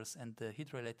the rivers and the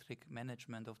hydroelectric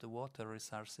management of the water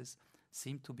resources,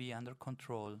 seemed to be under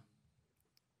control.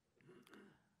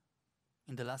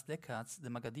 In the last decades, the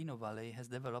Magadino Valley has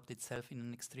developed itself in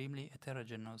an extremely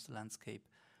heterogeneous landscape.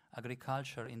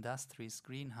 Agriculture, industries,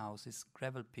 greenhouses,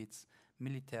 gravel pits,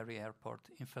 military airport,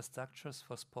 infrastructures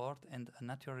for sport and a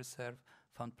nature reserve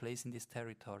found place in this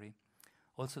territory.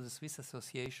 Also, the Swiss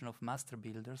Association of Master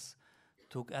Builders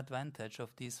took advantage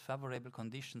of these favorable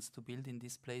conditions to build in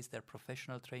this place their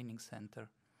professional training center.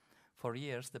 For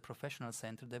years, the professional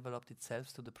center developed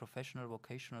itself to the professional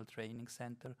vocational training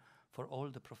center for all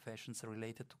the professions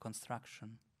related to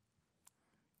construction.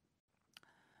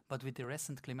 But with the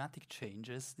recent climatic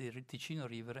changes, the Ticino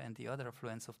River and the other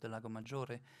affluents of the Lago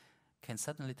Maggiore can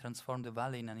suddenly transform the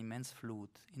valley in an immense flood.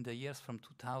 In the years from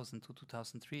 2000 to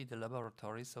 2003, the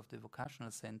laboratories of the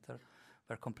vocational center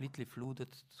were completely flooded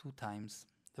 2 times.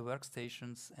 The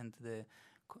workstations and the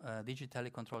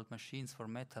digitally controlled machines for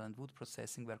metal and wood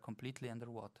processing were completely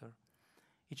underwater.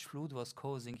 Each flood was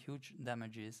causing huge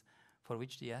damages for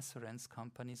which the assurance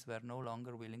companies were no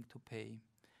longer willing to pay.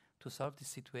 To solve this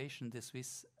situation, the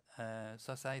Swiss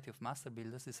Society of Master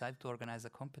Builders decided to organize a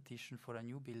competition for a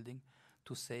new building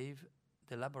to save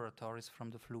the laboratories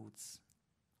from the floods.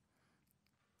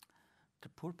 The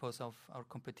purpose of our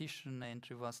competition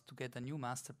entry was to get a new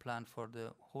master plan for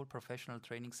the whole professional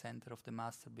training center of the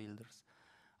master builders.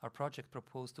 Our project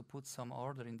proposed to put some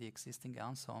order in the existing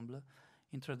ensemble,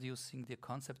 introducing the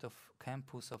concept of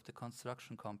campus of the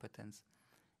construction competence.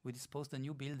 We disposed a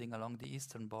new building along the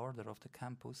eastern border of the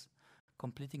campus,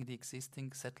 completing the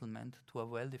existing settlement to a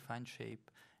well-defined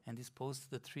shape, and disposed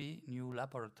the 3 new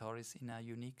laboratories in a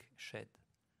unique shed.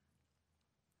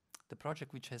 The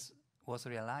project, which was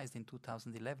realized in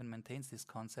 2011, maintains this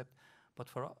concept, but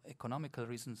for economical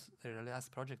reasons, the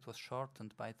realized project was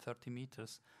shortened by 30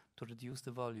 meters to reduce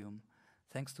the volume.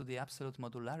 Thanks to the absolute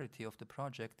modularity of the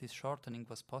project, this shortening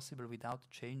was possible without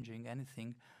changing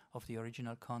anything of the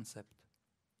original concept.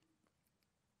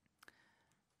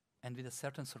 And with a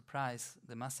certain surprise,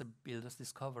 the master builders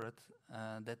discovered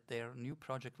that their new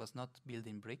project was not built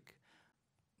in brick,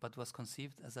 but was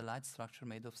conceived as a light structure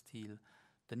made of steel.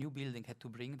 The new building had to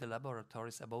bring the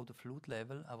laboratories above the flood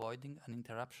level, avoiding an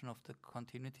interruption of the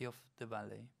continuity of the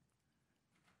valley.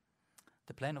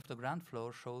 The plan of the ground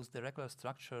floor shows the regular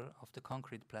structure of the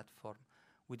concrete platform.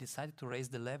 We decided to raise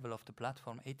the level of the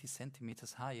platform 80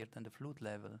 centimeters higher than the flood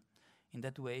level. In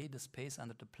that way, the space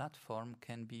under the platform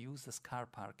can be used as car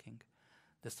parking.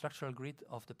 The structural grid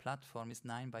of the platform is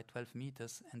 9 by 12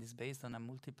 meters and is based on a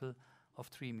multiple of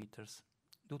 3 meters.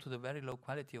 Due to the very low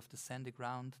quality of the sandy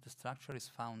ground, the structure is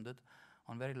founded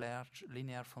on very large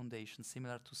linear foundations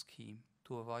similar to ski,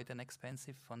 to avoid an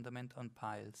expensive fundament on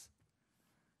piles.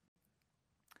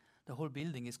 The whole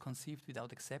building is conceived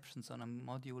without exceptions on a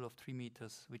module of 3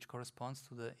 meters, which corresponds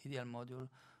to the ideal module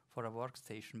for a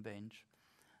workstation bench.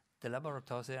 The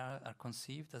laboratories are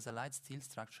conceived as a light steel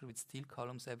structure with steel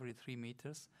columns every 3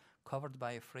 meters, covered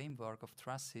by a framework of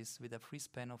trusses with a free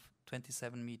span of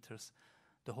 27 meters.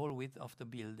 the whole width of the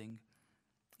building.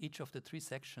 Each of the 3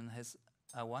 sections has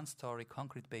a 1-story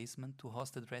concrete basement to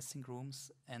host the dressing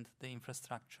rooms and the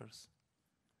infrastructures.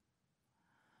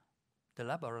 The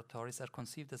laboratories are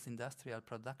conceived as industrial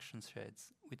production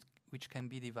sheds, which can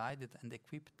be divided and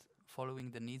equipped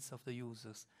following the needs of the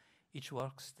users. Each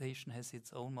workstation has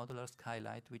its own modular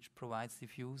skylight, which provides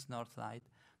diffuse north light,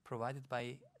 provided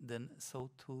by the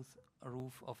sawtooth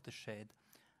roof of the shed.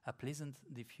 A pleasant,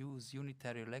 diffuse,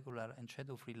 unitary, regular and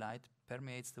shadow-free light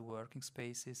permeates the working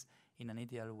spaces in an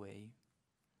ideal way.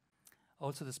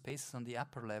 Also, the spaces on the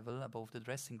upper level, above the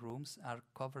dressing rooms, are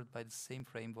covered by the same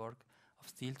framework of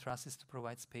steel trusses to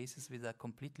provide spaces which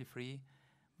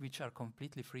are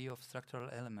completely free of structural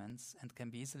elements and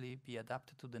can easily be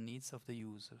adapted to the needs of the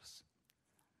users.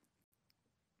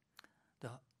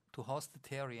 To host the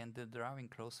theory and the drawing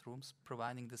classrooms,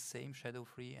 providing the same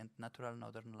shadow-free and natural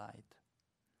northern light.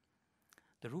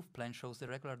 The roof plan shows the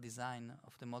regular design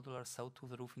of the modular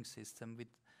sawtooth roofing system, with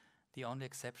the only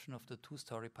exception of the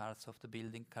 2-story parts of the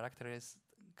building characterized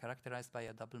by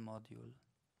a double module.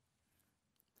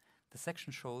 The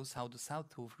section shows how the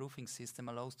sawtooth roofing system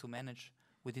allows to manage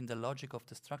within the logic of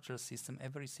the structural system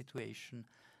every situation,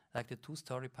 like the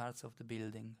 2-story parts of the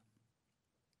building.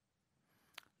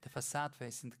 The facade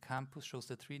facing the campus shows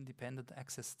the 3 independent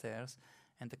access stairs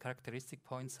and the characteristic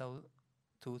point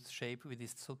sawtooth shape, which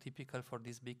is so typical for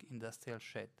this big industrial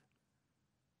shed.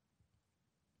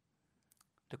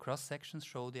 The cross sections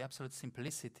show the absolute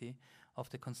simplicity of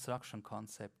the construction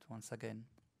concept once again.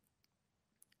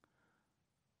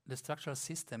 The structural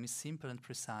system is simple and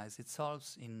precise. It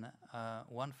solves in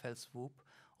one fell swoop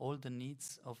all the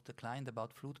needs of the client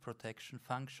about flood protection,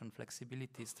 function,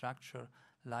 flexibility, structure,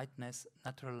 lightness,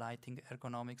 natural lighting,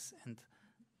 ergonomics, and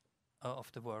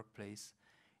of the workplace.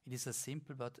 It is a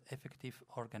simple but effective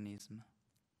organism.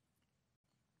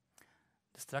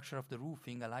 The structure of the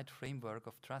roofing, a light framework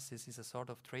of trusses, is a sort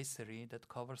of tracery that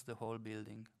covers the whole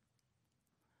building.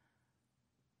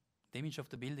 The image of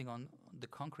the building on the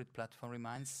concrete platform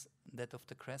reminds that of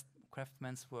the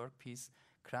craftsman's workpiece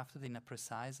crafted in a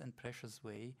precise and precious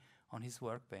way on his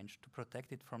workbench to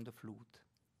protect it from the flood.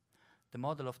 The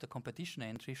model of the competition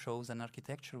entry shows an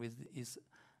architecture which is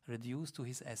reduced to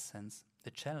his essence.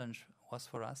 The challenge was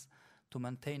for us to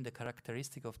maintain the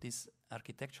characteristic of this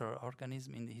architectural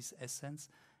organism in his essence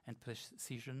and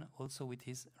precision, also with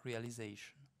his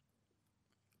realization.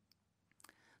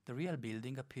 The real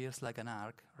building appears like an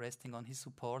ark, resting on his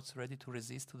supports, ready to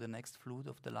resist to the next flood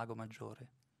of the Lago Maggiore.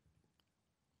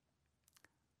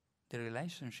 The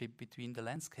relationship between the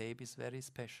landscape is very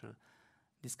special.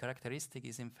 This characteristic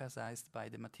is emphasized by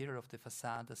the material of the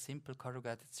facade, a simple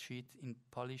corrugated sheet in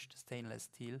polished stainless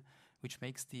steel, which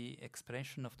makes the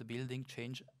expression of the building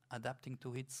change, adapting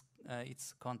to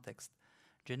its context,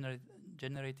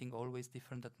 generating always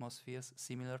different atmospheres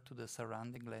similar to the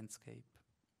surrounding landscape.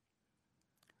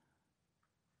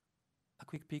 A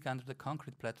quick peek under the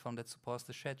concrete platform that supports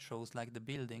the shed shows like the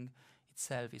building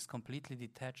itself is completely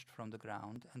detached from the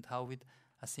ground, and how with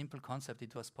a simple concept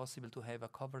it was possible to have a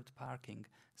covered parking,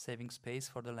 saving space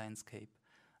for the landscape,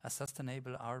 a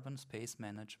sustainable urban space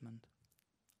management.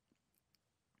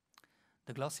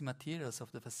 The glossy materials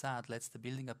of the facade lets the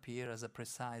building appear as a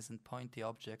precise and pointy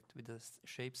object with a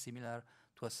shape similar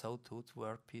to a sawtooth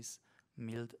workpiece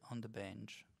milled on the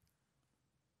bench.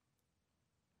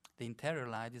 The interior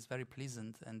light is very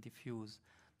pleasant and diffuse.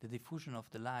 The diffusion of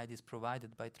the light is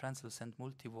provided by translucent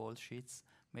multi-wall sheets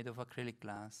made of acrylic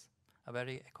glass, a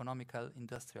very economical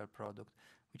industrial product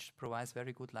which provides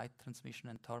very good light transmission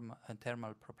and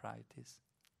thermal properties.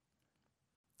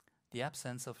 The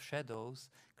absence of shadows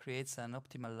creates an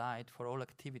optimal light for all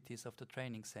activities of the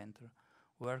training center,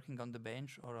 working on the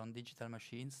bench or on digital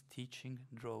machines, teaching,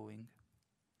 drawing.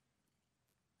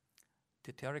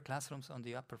 The theory classrooms on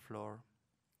the upper floor.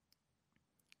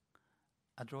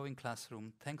 A drawing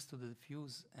classroom. Thanks to the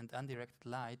diffuse and undirected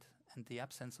light and the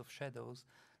absence of shadows,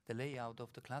 the layout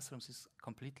of the classrooms is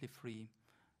completely free.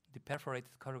 The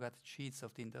perforated corrugated sheets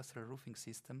of the industrial roofing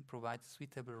system provide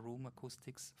suitable room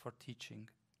acoustics for teaching.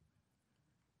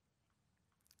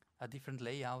 A different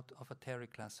layout of a theory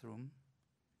classroom.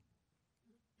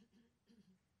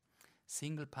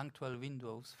 Single punctual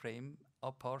windows frame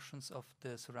up portions of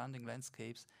the surrounding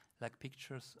landscapes like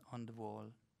pictures on the wall.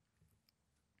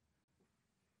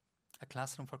 A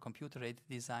classroom for computer-aided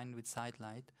design with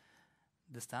sidelight.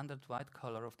 The standard white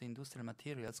color of the industrial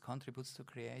materials contributes to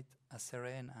create a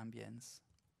serene ambience.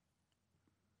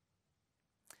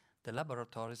 The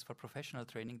laboratories for professional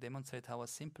training demonstrate how a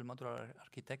simple modular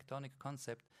architectonic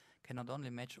concept can not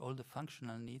only match all the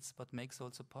functional needs, but makes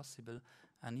also possible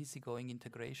an easygoing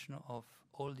integration of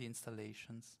all the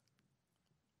installations.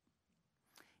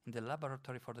 In the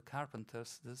laboratory for the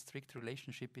carpenters, the strict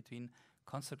relationship between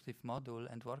constructive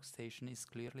module and workstation is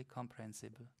clearly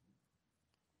comprehensible.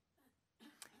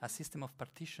 A system of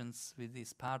partitions with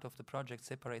this part of the project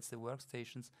separates the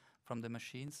workstations from the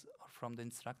machines or from the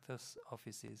instructors'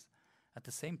 offices. At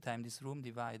the same time, these room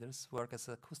dividers work as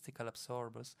acoustical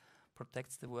absorbers,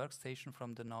 protects the workstation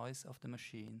from the noise of the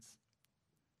machines.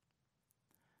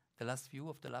 The last view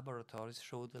of the laboratories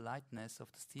showed the lightness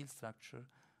of the steel structure,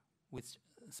 which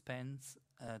spans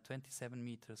 27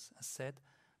 meters. As said,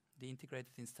 the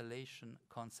integrated installation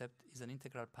concept is an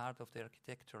integral part of the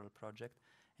architectural project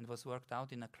and was worked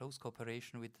out in a close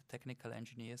cooperation with the technical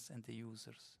engineers and the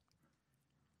users.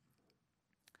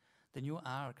 The new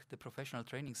ARC, the Professional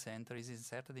Training Center, is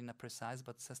inserted in a precise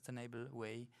but sustainable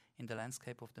way in the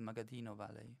landscape of the Magadino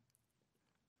Valley.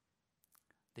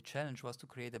 The challenge was to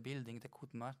create a building that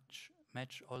could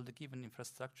match all the given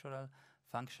infrastructural,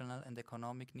 functional and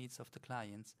economic needs of the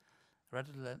clients,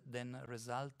 rather than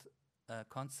result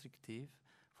constrictive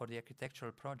for the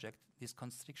architectural project. This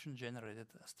constriction generated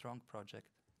a strong project.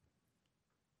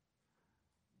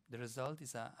 The result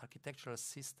is an architectural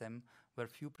system where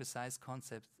few precise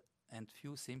concepts and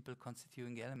few simple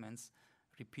constituting elements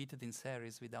repeated in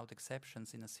series without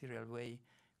exceptions in a serial way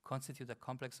constitute a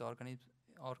complex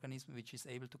organism which is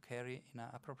able to carry in an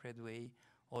appropriate way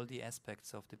all the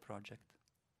aspects of the project.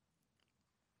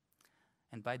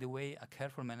 And by the way, a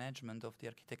careful management of the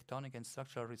architectonic and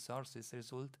structural resources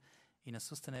result in a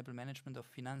sustainable management of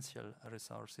financial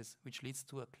resources, which leads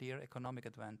to a clear economic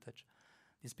advantage.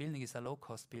 This building is a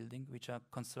low-cost building, which are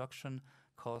construction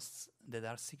costs that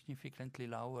are significantly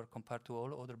lower compared to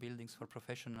all other buildings for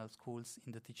professional schools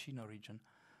in the Ticino region.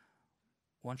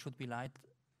 One should be light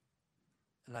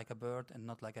like a bird and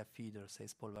not like a feeder,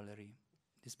 says Paul Valéry.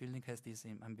 This building has this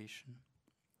ambition.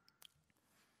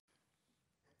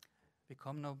 We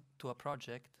come now to a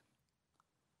project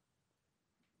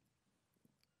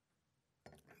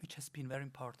which has been very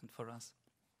important for us.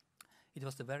 It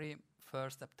was the very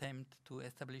first attempt to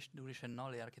establish Durish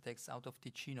Nolli architects out of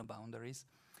Ticino boundaries,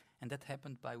 and that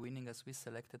happened by winning a Swiss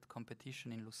selected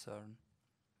competition in Lucerne.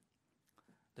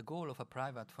 The goal of a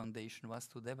private foundation was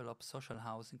to develop social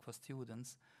housing for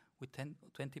students with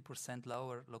 20%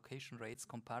 lower location rates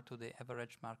compared to the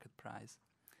average market price.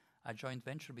 A joint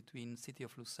venture between City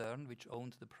of Lucerne, which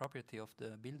owned the property of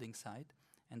the building site,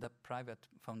 and a private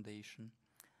foundation.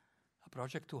 A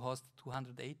project to host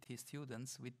 280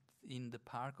 students within the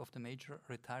park of the major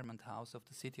retirement house of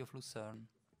the City of Lucerne.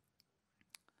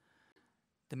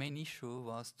 The main issue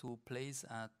was to place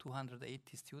a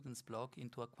 280 students block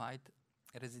into a quite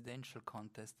residential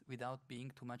context without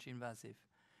being too much invasive.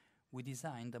 We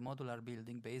designed a modular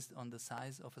building based on the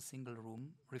size of a single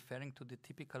room, referring to the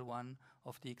typical one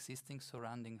of the existing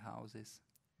surrounding houses.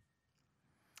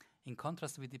 In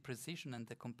contrast with the precision and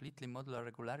the completely modular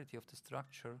regularity of the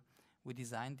structure, we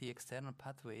designed the external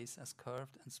pathways as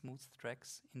curved and smooth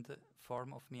tracks in the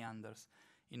form of meanders,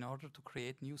 in order to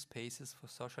create new spaces for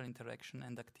social interaction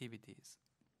and activities.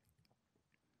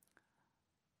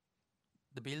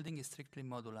 The building is strictly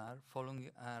modular, following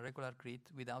a regular grid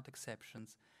without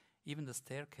exceptions. Even the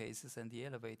staircases and the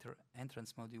elevator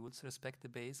entrance modules respect the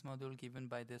base module given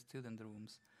by the student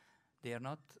rooms. They are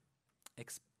not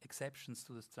exceptions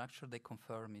to the structure, they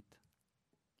confirm it.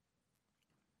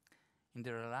 In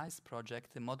the realized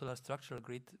project, the modular structural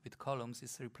grid with columns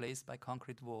is replaced by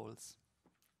concrete walls.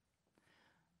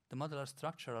 The modular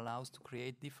structure allows to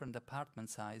create different apartment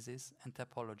sizes and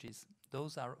typologies.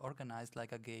 Those are organized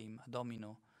like a game, a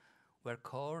domino, where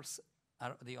cores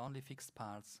are the only fixed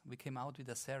parts. We came out with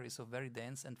a series of very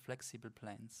dense and flexible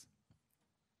plans.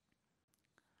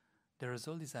 The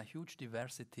result is a huge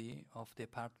diversity of the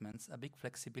apartments, a big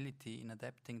flexibility in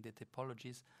adapting the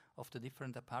typologies of the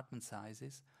different apartment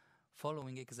sizes,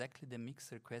 following exactly the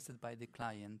mix requested by the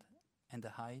client, and a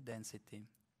high density.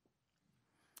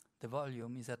 The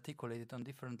volume is articulated on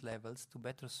different levels to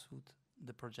better suit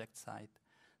the project site.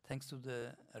 Thanks to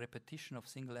the repetition of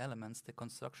single elements, the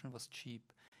construction was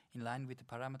cheap, in line with the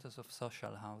parameters of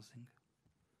social housing.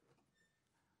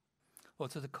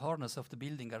 Also, the corners of the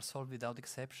building are solved without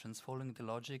exceptions, following the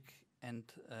logic and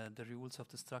the rules of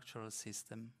the structural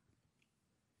system.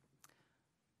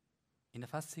 In a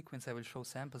fast sequence, I will show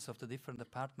samples of the different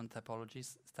apartment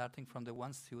typologies, starting from the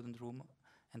one student room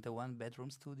and the one bedroom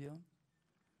studio,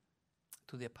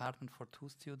 to the apartment for 2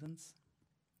 students,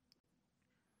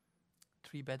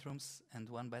 3 bedrooms and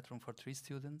 1 bedroom for 3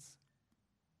 students,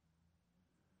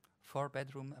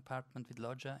 4-bedroom apartment with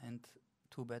loggia and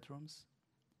 2 bedrooms,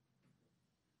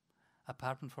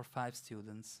 apartment for 5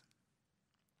 students.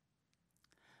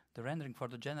 The rendering for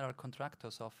the general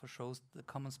contractor's offer shows the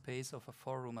common space of a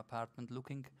 4-room apartment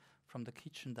looking from the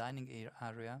kitchen dining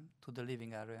area to the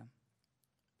living area.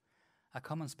 A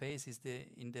common space is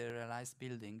in the realized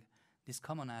building. These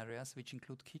common areas, which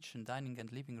include kitchen, dining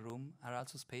and living room, are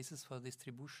also spaces for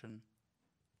distribution.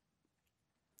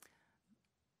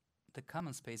 The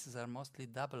common spaces are mostly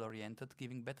double-oriented,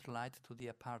 giving better light to the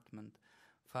apartment.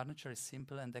 Furniture is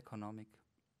simple and economic.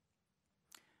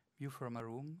 View from a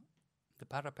room. The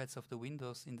parapets of the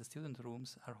windows in the student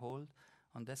rooms are held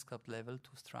on desktop level to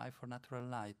strive for natural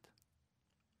light.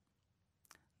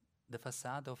 The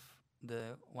facade of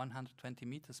the 120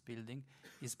 meters building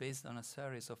is based on a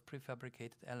series of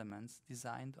prefabricated elements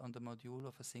designed on the module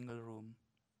of a single room.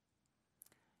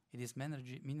 It is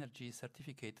Minergie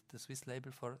certificated, the Swiss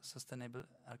label for sustainable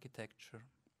architecture.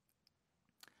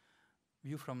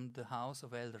 View from the house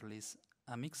of elderlies.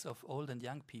 A mix of old and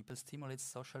young people stimulates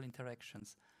social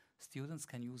interactions. Students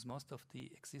can use most of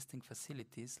the existing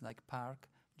facilities like park,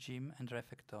 gym and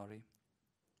refectory.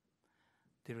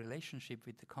 The relationship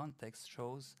with the context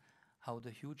shows how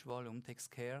the huge volume takes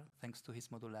care, thanks to his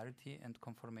modularity and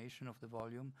conformation of the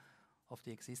volume of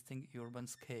the existing urban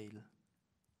scale.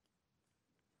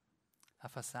 A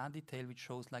facade detail which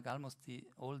shows like almost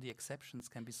all the exceptions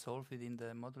can be solved within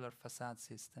the modular facade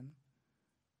system.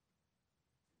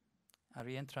 A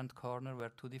re-entrant corner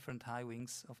where two different high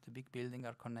wings of the big building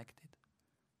are connected.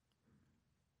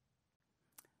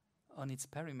 On its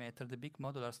perimeter, the big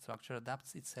modular structure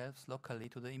adapts itself locally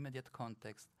to the immediate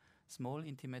context. Small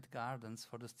intimate gardens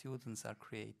for the students are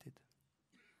created.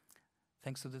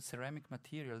 Thanks to the ceramic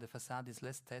material, the facade is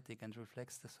less static and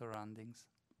reflects the surroundings.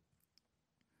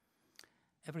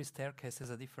 Every staircase has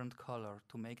a different color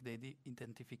to make the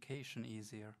identification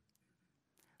easier.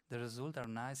 The result are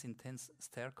nice intense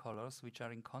stair colors which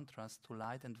are in contrast to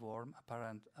light and warm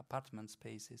apartment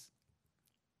spaces.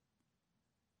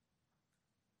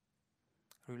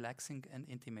 Relaxing and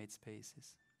intimate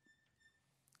spaces.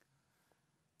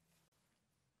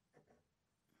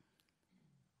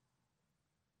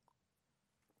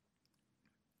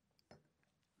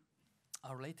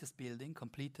 Our latest building,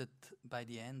 completed by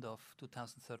the end of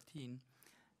 2013,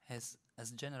 has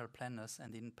as general planners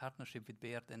and in partnership with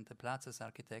Baird and the Plazas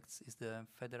architects is the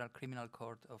Federal Criminal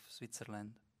Court of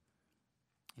Switzerland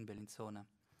in Bellinzona.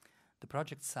 The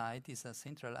project site is a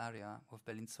central area of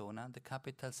Bellinzona, the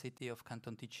capital city of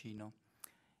Canton Ticino.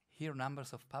 Here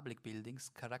numbers of public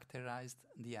buildings characterized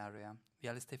the area.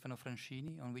 Viale Stefano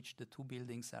Francini, on which the two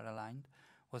buildings are aligned,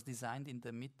 was designed in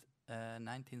the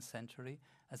mid-19th century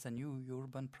as a new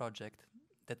urban project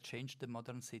that changed the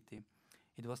modern city.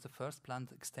 It was the first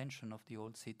planned extension of the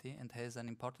old city and has an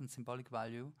important symbolic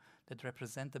value that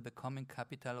represents the becoming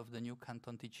capital of the new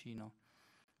Canton Ticino.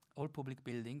 All public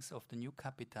buildings of the new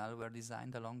capital were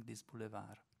designed along this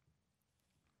boulevard.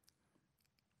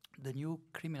 The new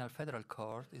Criminal Federal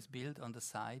Court is built on the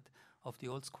site of the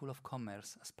old School of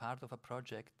Commerce as part of a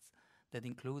project that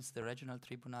includes the regional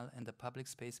tribunal and the public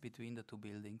space between the two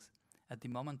buildings. At the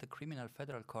moment the Criminal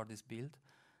Federal Court is built,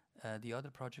 the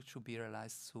other project should be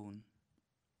realized soon.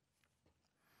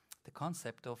 The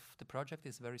concept of the project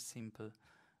is very simple.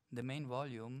 The main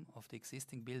volume of the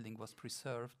existing building was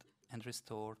preserved and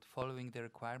restored following the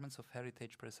requirements of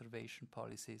heritage preservation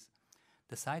policies.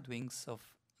 The side wings of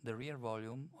the rear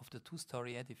volume of the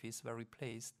two-story edifice were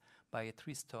replaced by a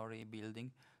three-story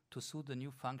building to suit the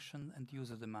new function and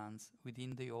user demands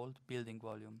within the old building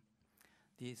volume.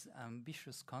 This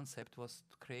ambitious concept was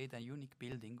to create a unique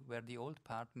building where the old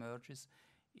part merges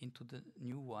into the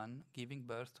new one, giving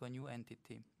birth to a new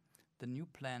entity. The new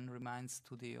plan reminds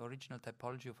to the original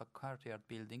typology of a courtyard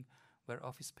building where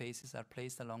office spaces are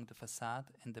placed along the facade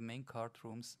and the main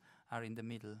courtrooms are in the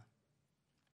middle.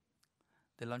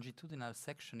 The longitudinal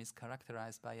section is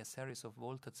characterized by a series of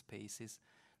vaulted spaces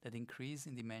that increase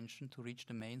in dimension to reach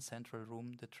the main central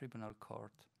room, the tribunal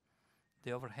court.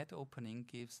 The overhead opening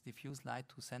gives diffuse light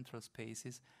to central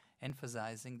spaces,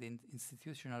 emphasizing the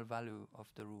institutional value of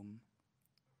the room.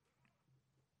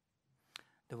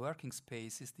 The working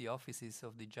spaces, the offices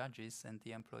of the judges and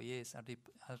the employees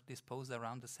are disposed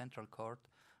around the central court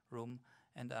room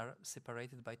and are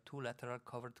separated by two lateral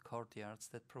covered courtyards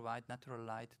that provide natural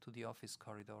light to the office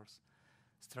corridors.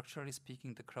 Structurally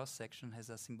speaking, the cross-section has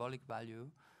a symbolic value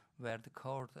where the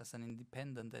court as an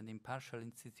independent and impartial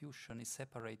institution is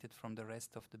separated from the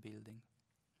rest of the building.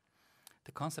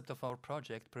 The concept of our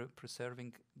project,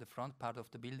 preserving the front part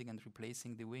of the building and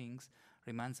replacing the wings,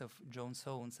 reminds of John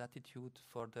Soane's attitude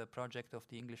for the project of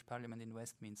the English Parliament in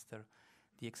Westminster.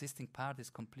 The existing part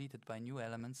is completed by new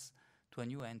elements to a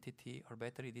new entity, or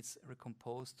better, it is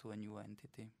recomposed to a new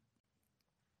entity.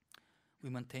 We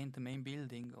maintained the main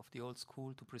building of the old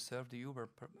school to preserve the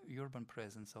urban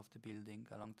presence of the building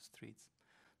along the streets.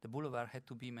 The boulevard had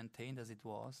to be maintained as it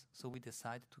was, so we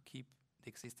decided to keep the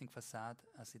existing facade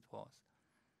as it was,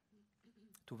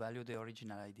 to value the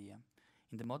original idea.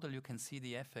 In the model you can see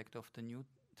the effect of the new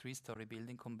 3-story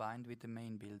building combined with the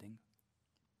main building.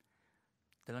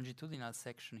 The longitudinal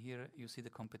section here, you see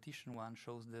the competition one,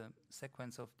 shows the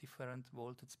sequence of different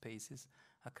vaulted spaces,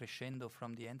 a crescendo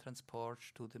from the entrance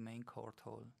porch to the main court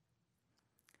hall.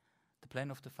 The plan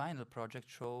of the final project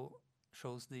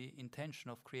shows the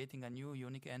intention of creating a new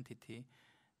unique entity.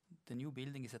 The new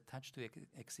building is attached to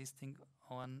existing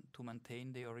one to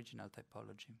maintain the original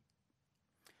typology.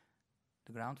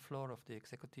 The ground floor of the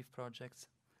executive projects,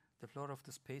 the floor of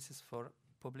the spaces for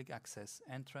public access,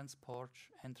 entrance,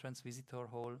 porch, entrance, visitor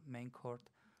hall, main court,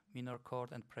 minor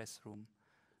court, and press room.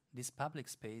 These public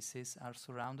spaces are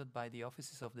surrounded by the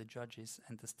offices of the judges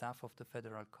and the staff of the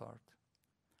federal court.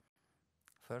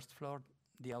 First floor,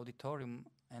 the auditorium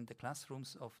and the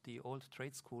classrooms of the old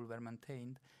trade school were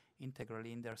maintained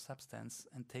integrally in their substance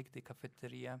and take the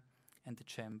cafeteria and the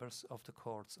chambers of the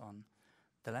courts on.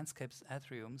 The landscapes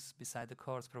atriums beside the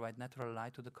courts provide natural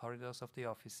light to the corridors of the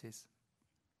offices.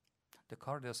 The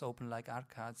corridors open like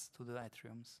arcades to the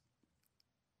atriums.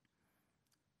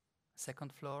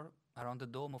 Second floor, around the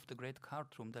dome of the great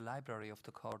courtroom, the library of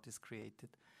the court is created.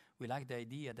 We like the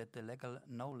idea that the legal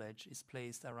knowledge is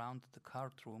placed around the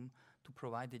courtroom to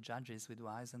provide the judges with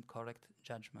wise and correct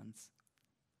judgments.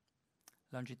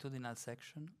 Longitudinal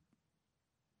section,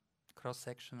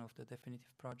 cross-section of the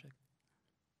definitive project.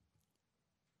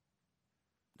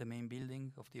 The main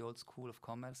building of the old School of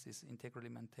Commerce is integrally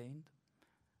maintained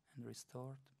and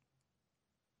restored.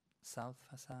 South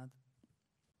facade.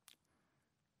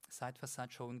 Side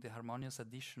facade showing the harmonious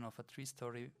addition of a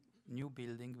 3-story new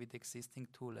building with existing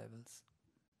 2 levels.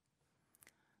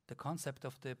 The concept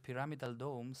of the pyramidal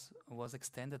domes was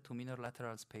extended to minor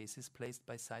lateral spaces placed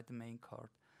beside the main court.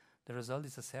 The result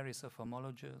is a series of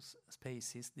homologous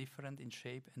spaces different in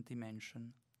shape and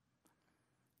dimension.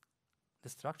 The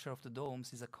structure of the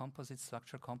domes is a composite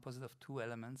structure composed of 2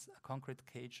 elements, a concrete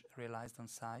cage realized on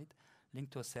site,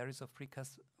 linked to a series of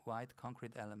precast white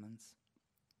concrete elements.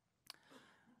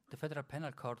 The Federal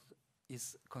Penal Court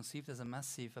is conceived as a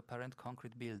massive apparent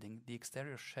concrete building. The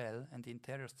exterior shell and the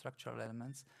interior structural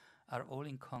elements are all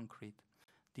in concrete.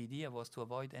 The idea was to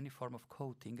avoid any form of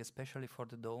coating, especially for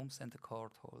the domes and the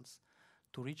court halls.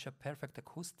 To reach a perfect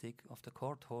acoustic of the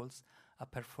court halls, a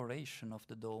perforation of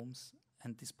the domes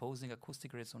and disposing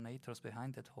acoustic resonators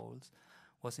behind that halls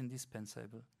was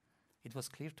indispensable. It was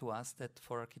clear to us that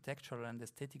for architectural and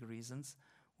aesthetic reasons,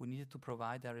 we needed to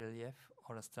provide a relief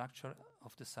or a structure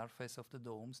of the surface of the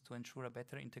domes to ensure a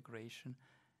better integration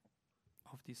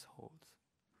of these halls.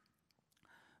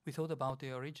 We thought about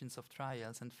the origins of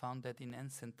trials and found that in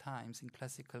ancient times, in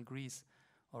classical Greece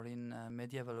or in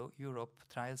medieval Europe,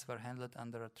 trials were handled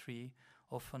under a tree,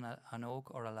 often an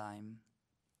oak or a lime.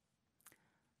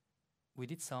 We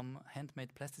did some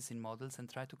handmade plasticine models and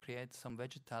tried to create some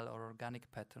vegetal or organic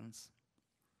patterns.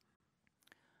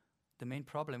 The main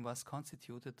problem was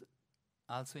constituted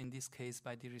also in this case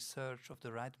by the research of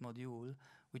the right module,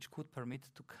 which could permit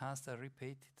to cast a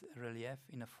repeated relief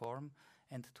in a form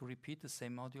and to repeat the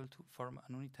same module to form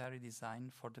an unitary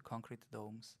design for the concrete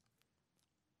domes.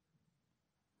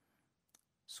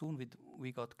 Soon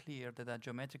we got clear that a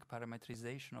geometric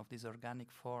parametrization of these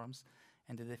organic forms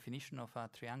and the definition of a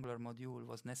triangular module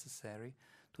was necessary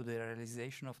to the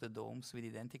realization of the domes with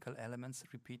identical elements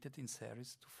repeated in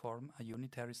series to form a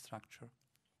unitary structure.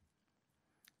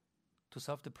 To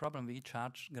solve the problem, we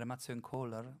charged Gramazio and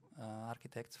Kohler,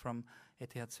 architects from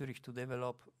ETH Zurich, to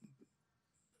develop,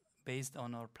 based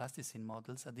on our plasticine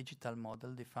models, a digital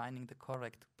model defining the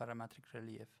correct parametric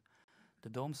relief. The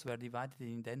domes were divided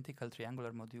in identical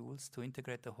triangular modules to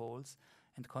integrate the holes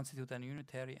and constitute a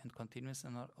unitary and continuous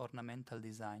and ornamental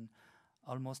design,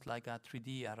 almost like a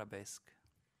 3D arabesque.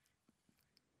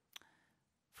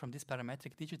 From this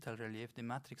parametric digital relief, the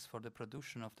matrix for the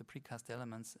production of the precast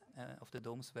elements of the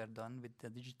domes were done with the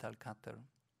digital cutter.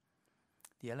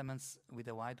 The elements with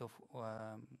a weight of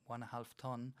 1.5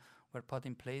 ton were put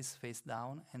in place face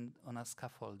down and on a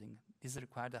scaffolding. This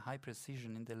required a high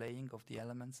precision in the laying of the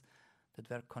elements that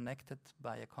were connected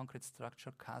by a concrete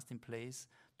structure cast in place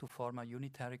to form a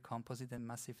unitary composite and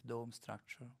massive dome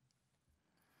structure.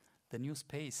 The new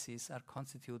spaces are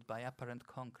constituted by apparent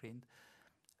concrete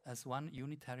as one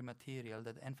unitary material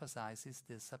that emphasizes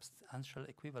the substantial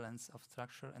equivalence of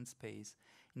structure and space.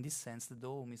 In this sense, the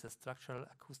dome is a structural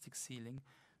acoustic ceiling.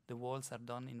 The walls are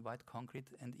done in white concrete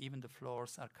and even the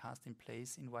floors are cast in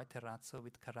place in white terrazzo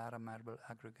with Carrara marble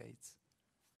aggregates.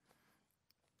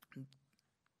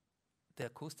 The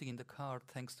acoustic in the car,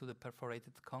 thanks to the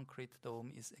perforated concrete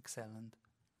dome, is excellent.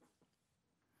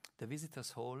 The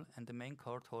visitors' hall and the main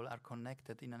court hall are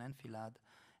connected in an enfilade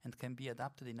and can be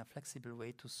adapted in a flexible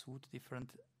way to suit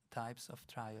different types of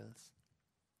trials.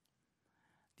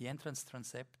 The entrance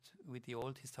transept with the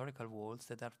old historical walls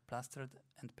that are plastered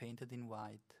and painted in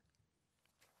white.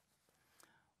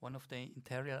 One of the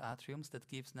interior atriums that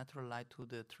gives natural light to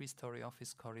the 3-story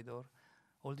office corridor.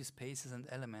 All the spaces and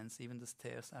elements, even the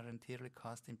stairs, are entirely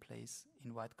cast in place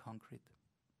in white concrete.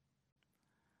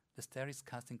 The stair is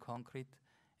cast in concrete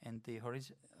and the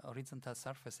horizontal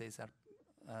surfaces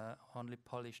are only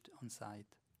polished on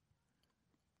site.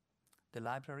 The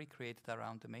library created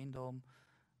around the main dome,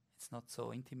 it's not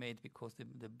so intimate because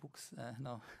the books,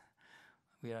 no,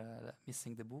 we are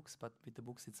missing the books, but with the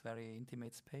books it's very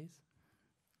intimate space.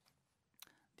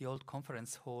 The old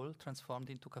conference hall transformed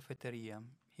into cafeteria.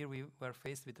 Here we were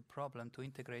faced with the problem to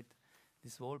integrate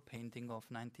this wall painting of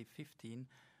 1915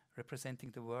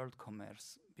 representing the world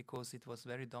commerce, because it was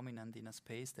very dominant in a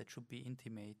space that should be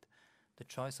intimate. The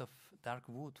choice of dark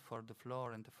wood for the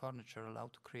floor and the furniture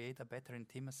allowed to create a better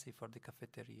intimacy for the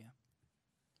cafeteria.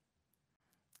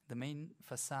 The main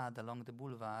facade along the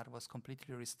boulevard was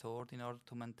completely restored in order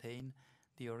to maintain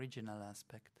the original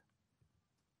aspect.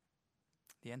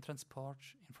 The entrance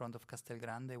porch in front of Castel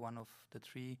Grande, one of the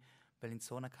 3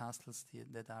 Bellinzona castles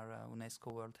that are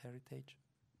UNESCO World Heritage.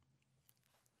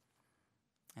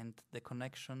 And the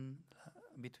connection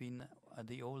between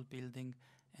the old building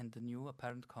and the new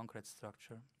apparent concrete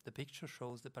structure. The picture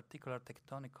shows the particular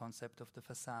tectonic concept of the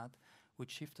facade, which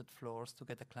shifted floors to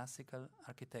get a classical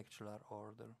architectural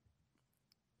order.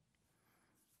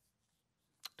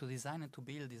 To design and to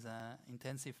build is an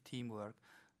intensive teamwork.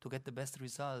 To get the best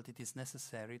result, it is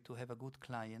necessary to have a good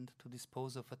client, to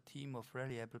dispose of a team of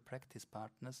reliable practice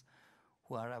partners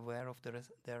who are aware of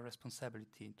their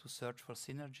responsibility, to search for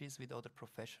synergies with other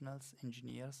professionals,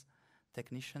 engineers,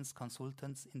 technicians,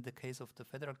 consultants, in the case of the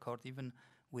Federal Court, even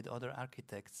with other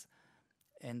architects.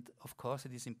 And of course,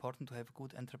 it is important to have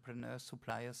good entrepreneurs,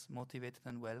 suppliers, motivated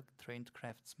and well-trained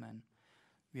craftsmen.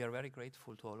 We are very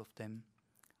grateful to all of them.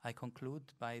 I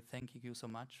conclude by thanking you so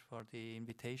much for the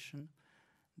invitation,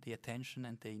 the attention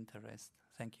and the interest.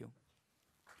 Thank you.